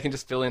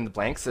just fill in the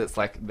blanks. So it's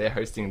like they're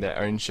hosting their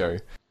own show.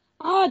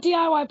 Oh,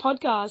 DIY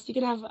podcast. You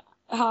can have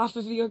half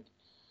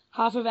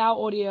of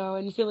our audio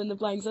and fill in the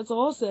blanks. That's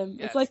awesome.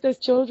 Yes. It's like those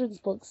children's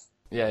books.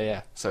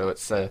 Yeah. So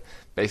it's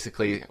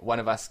basically one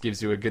of us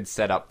gives you a good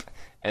setup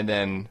and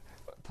then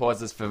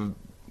pauses for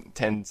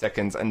 10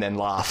 seconds and then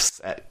laughs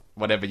at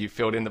whatever you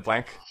filled in the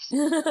blank.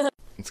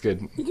 It's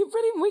good. We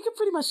could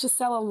pretty much just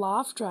sell a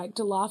laugh track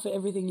to laugh at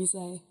everything you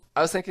say.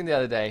 I was thinking the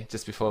other day,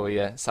 just before we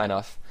sign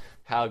off,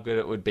 how good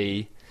it would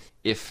be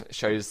if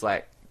shows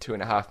like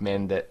 2.5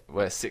 Men that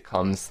were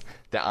sitcoms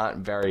that aren't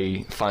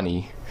very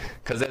funny,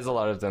 because there's a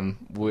lot of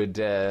them, would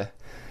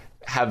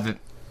have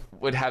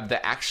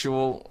the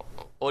actual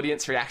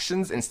audience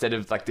reactions instead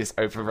of like this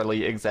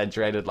overly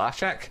exaggerated laugh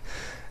track.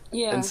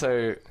 Yeah. And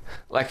so,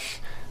 like,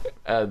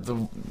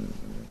 the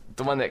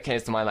one that came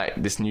to mind, like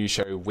this new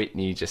show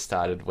Whitney just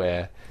started,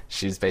 where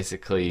she's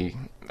basically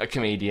a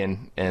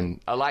comedian, and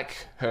I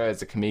like her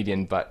as a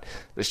comedian, but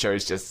the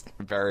show's just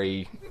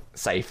very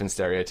safe and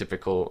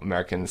stereotypical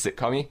American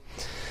sitcom-y.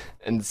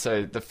 And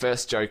so the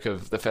first joke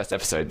of the first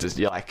episode is,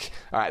 you're like,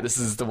 all right, this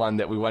is the one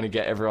that we want to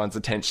get everyone's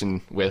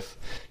attention with.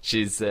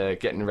 She's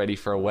getting ready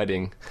for a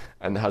wedding,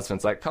 and the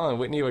husband's like, come on,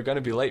 Whitney, we're going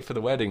to be late for the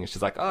wedding. And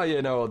she's like,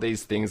 oh, all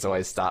these things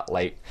always start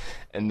late.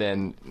 And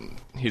then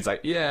he's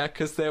like, yeah,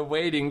 because they're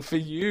waiting for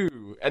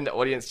you. And the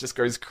audience just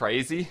goes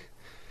crazy.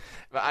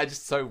 But I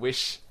just so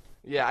wish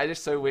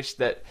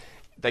that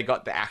they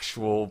got the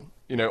actual,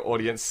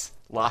 audience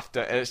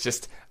laughter, and it's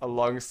just a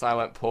long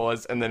silent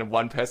pause, and then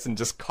one person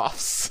just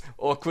coughs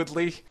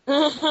awkwardly.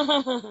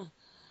 That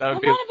might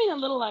have been a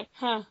little like,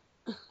 huh.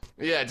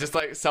 Yeah, just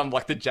like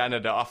the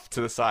janitor off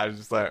to the side,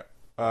 just like,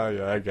 oh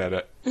yeah, I get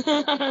it.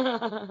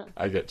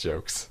 I get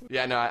jokes.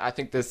 Yeah, no, I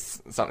think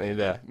there's something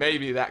there.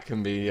 Maybe that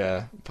can be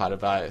part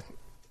of our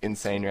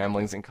insane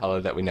ramblings in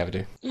colour that we never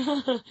do.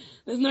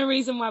 There's no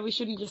reason why we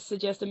shouldn't just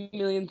suggest a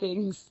million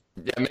things.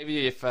 Yeah,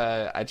 maybe if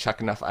I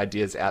chuck enough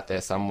ideas out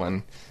there,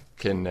 someone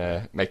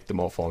can make them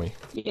all for me.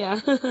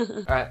 Yeah.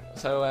 Alright,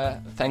 so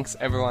thanks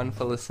everyone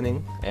for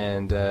listening,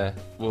 and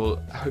we'll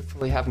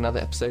hopefully have another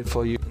episode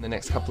for you in the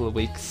next couple of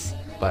weeks.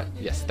 But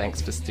yes,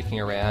 thanks for sticking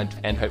around,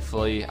 and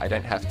hopefully I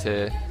don't have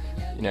to,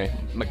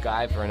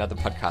 MacGyver another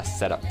podcast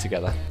set up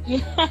together.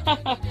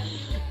 Yeah.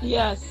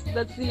 Yes,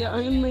 that's the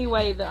only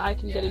way that I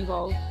can get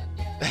involved.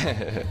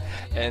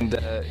 And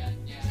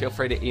feel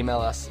free to email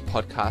us,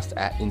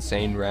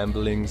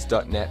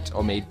 podcast@insaneramblings.net,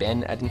 or me,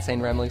 Ben, at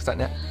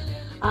insaneramblings.net.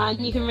 And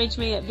you can reach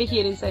me at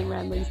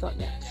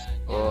vicky@insaneramblings.net.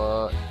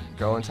 Or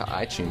go onto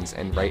iTunes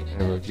and rate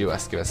and review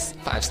us. Give us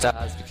 5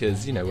 stars,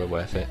 because we're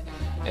worth it,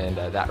 and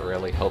that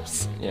really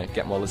helps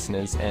get more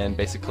listeners. And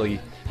basically,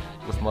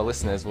 with more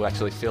listeners, we'll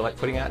actually feel like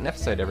putting out an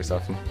episode every so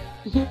often.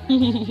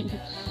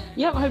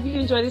 Yep, I hope you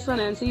enjoy this one,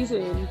 and see you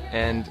soon.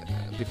 And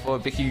before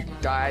Vicky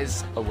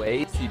dies,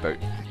 away Seaboat.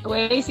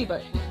 Away,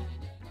 Seaboat.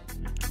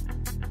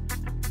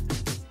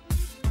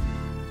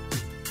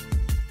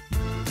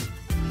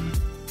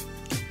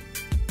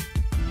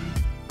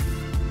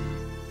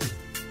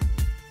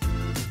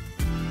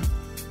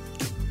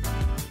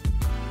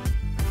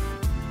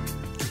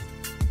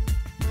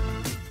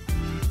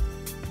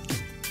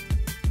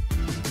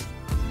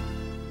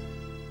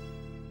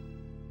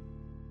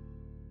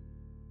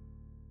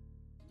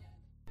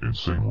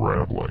 Insane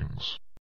Ramblings.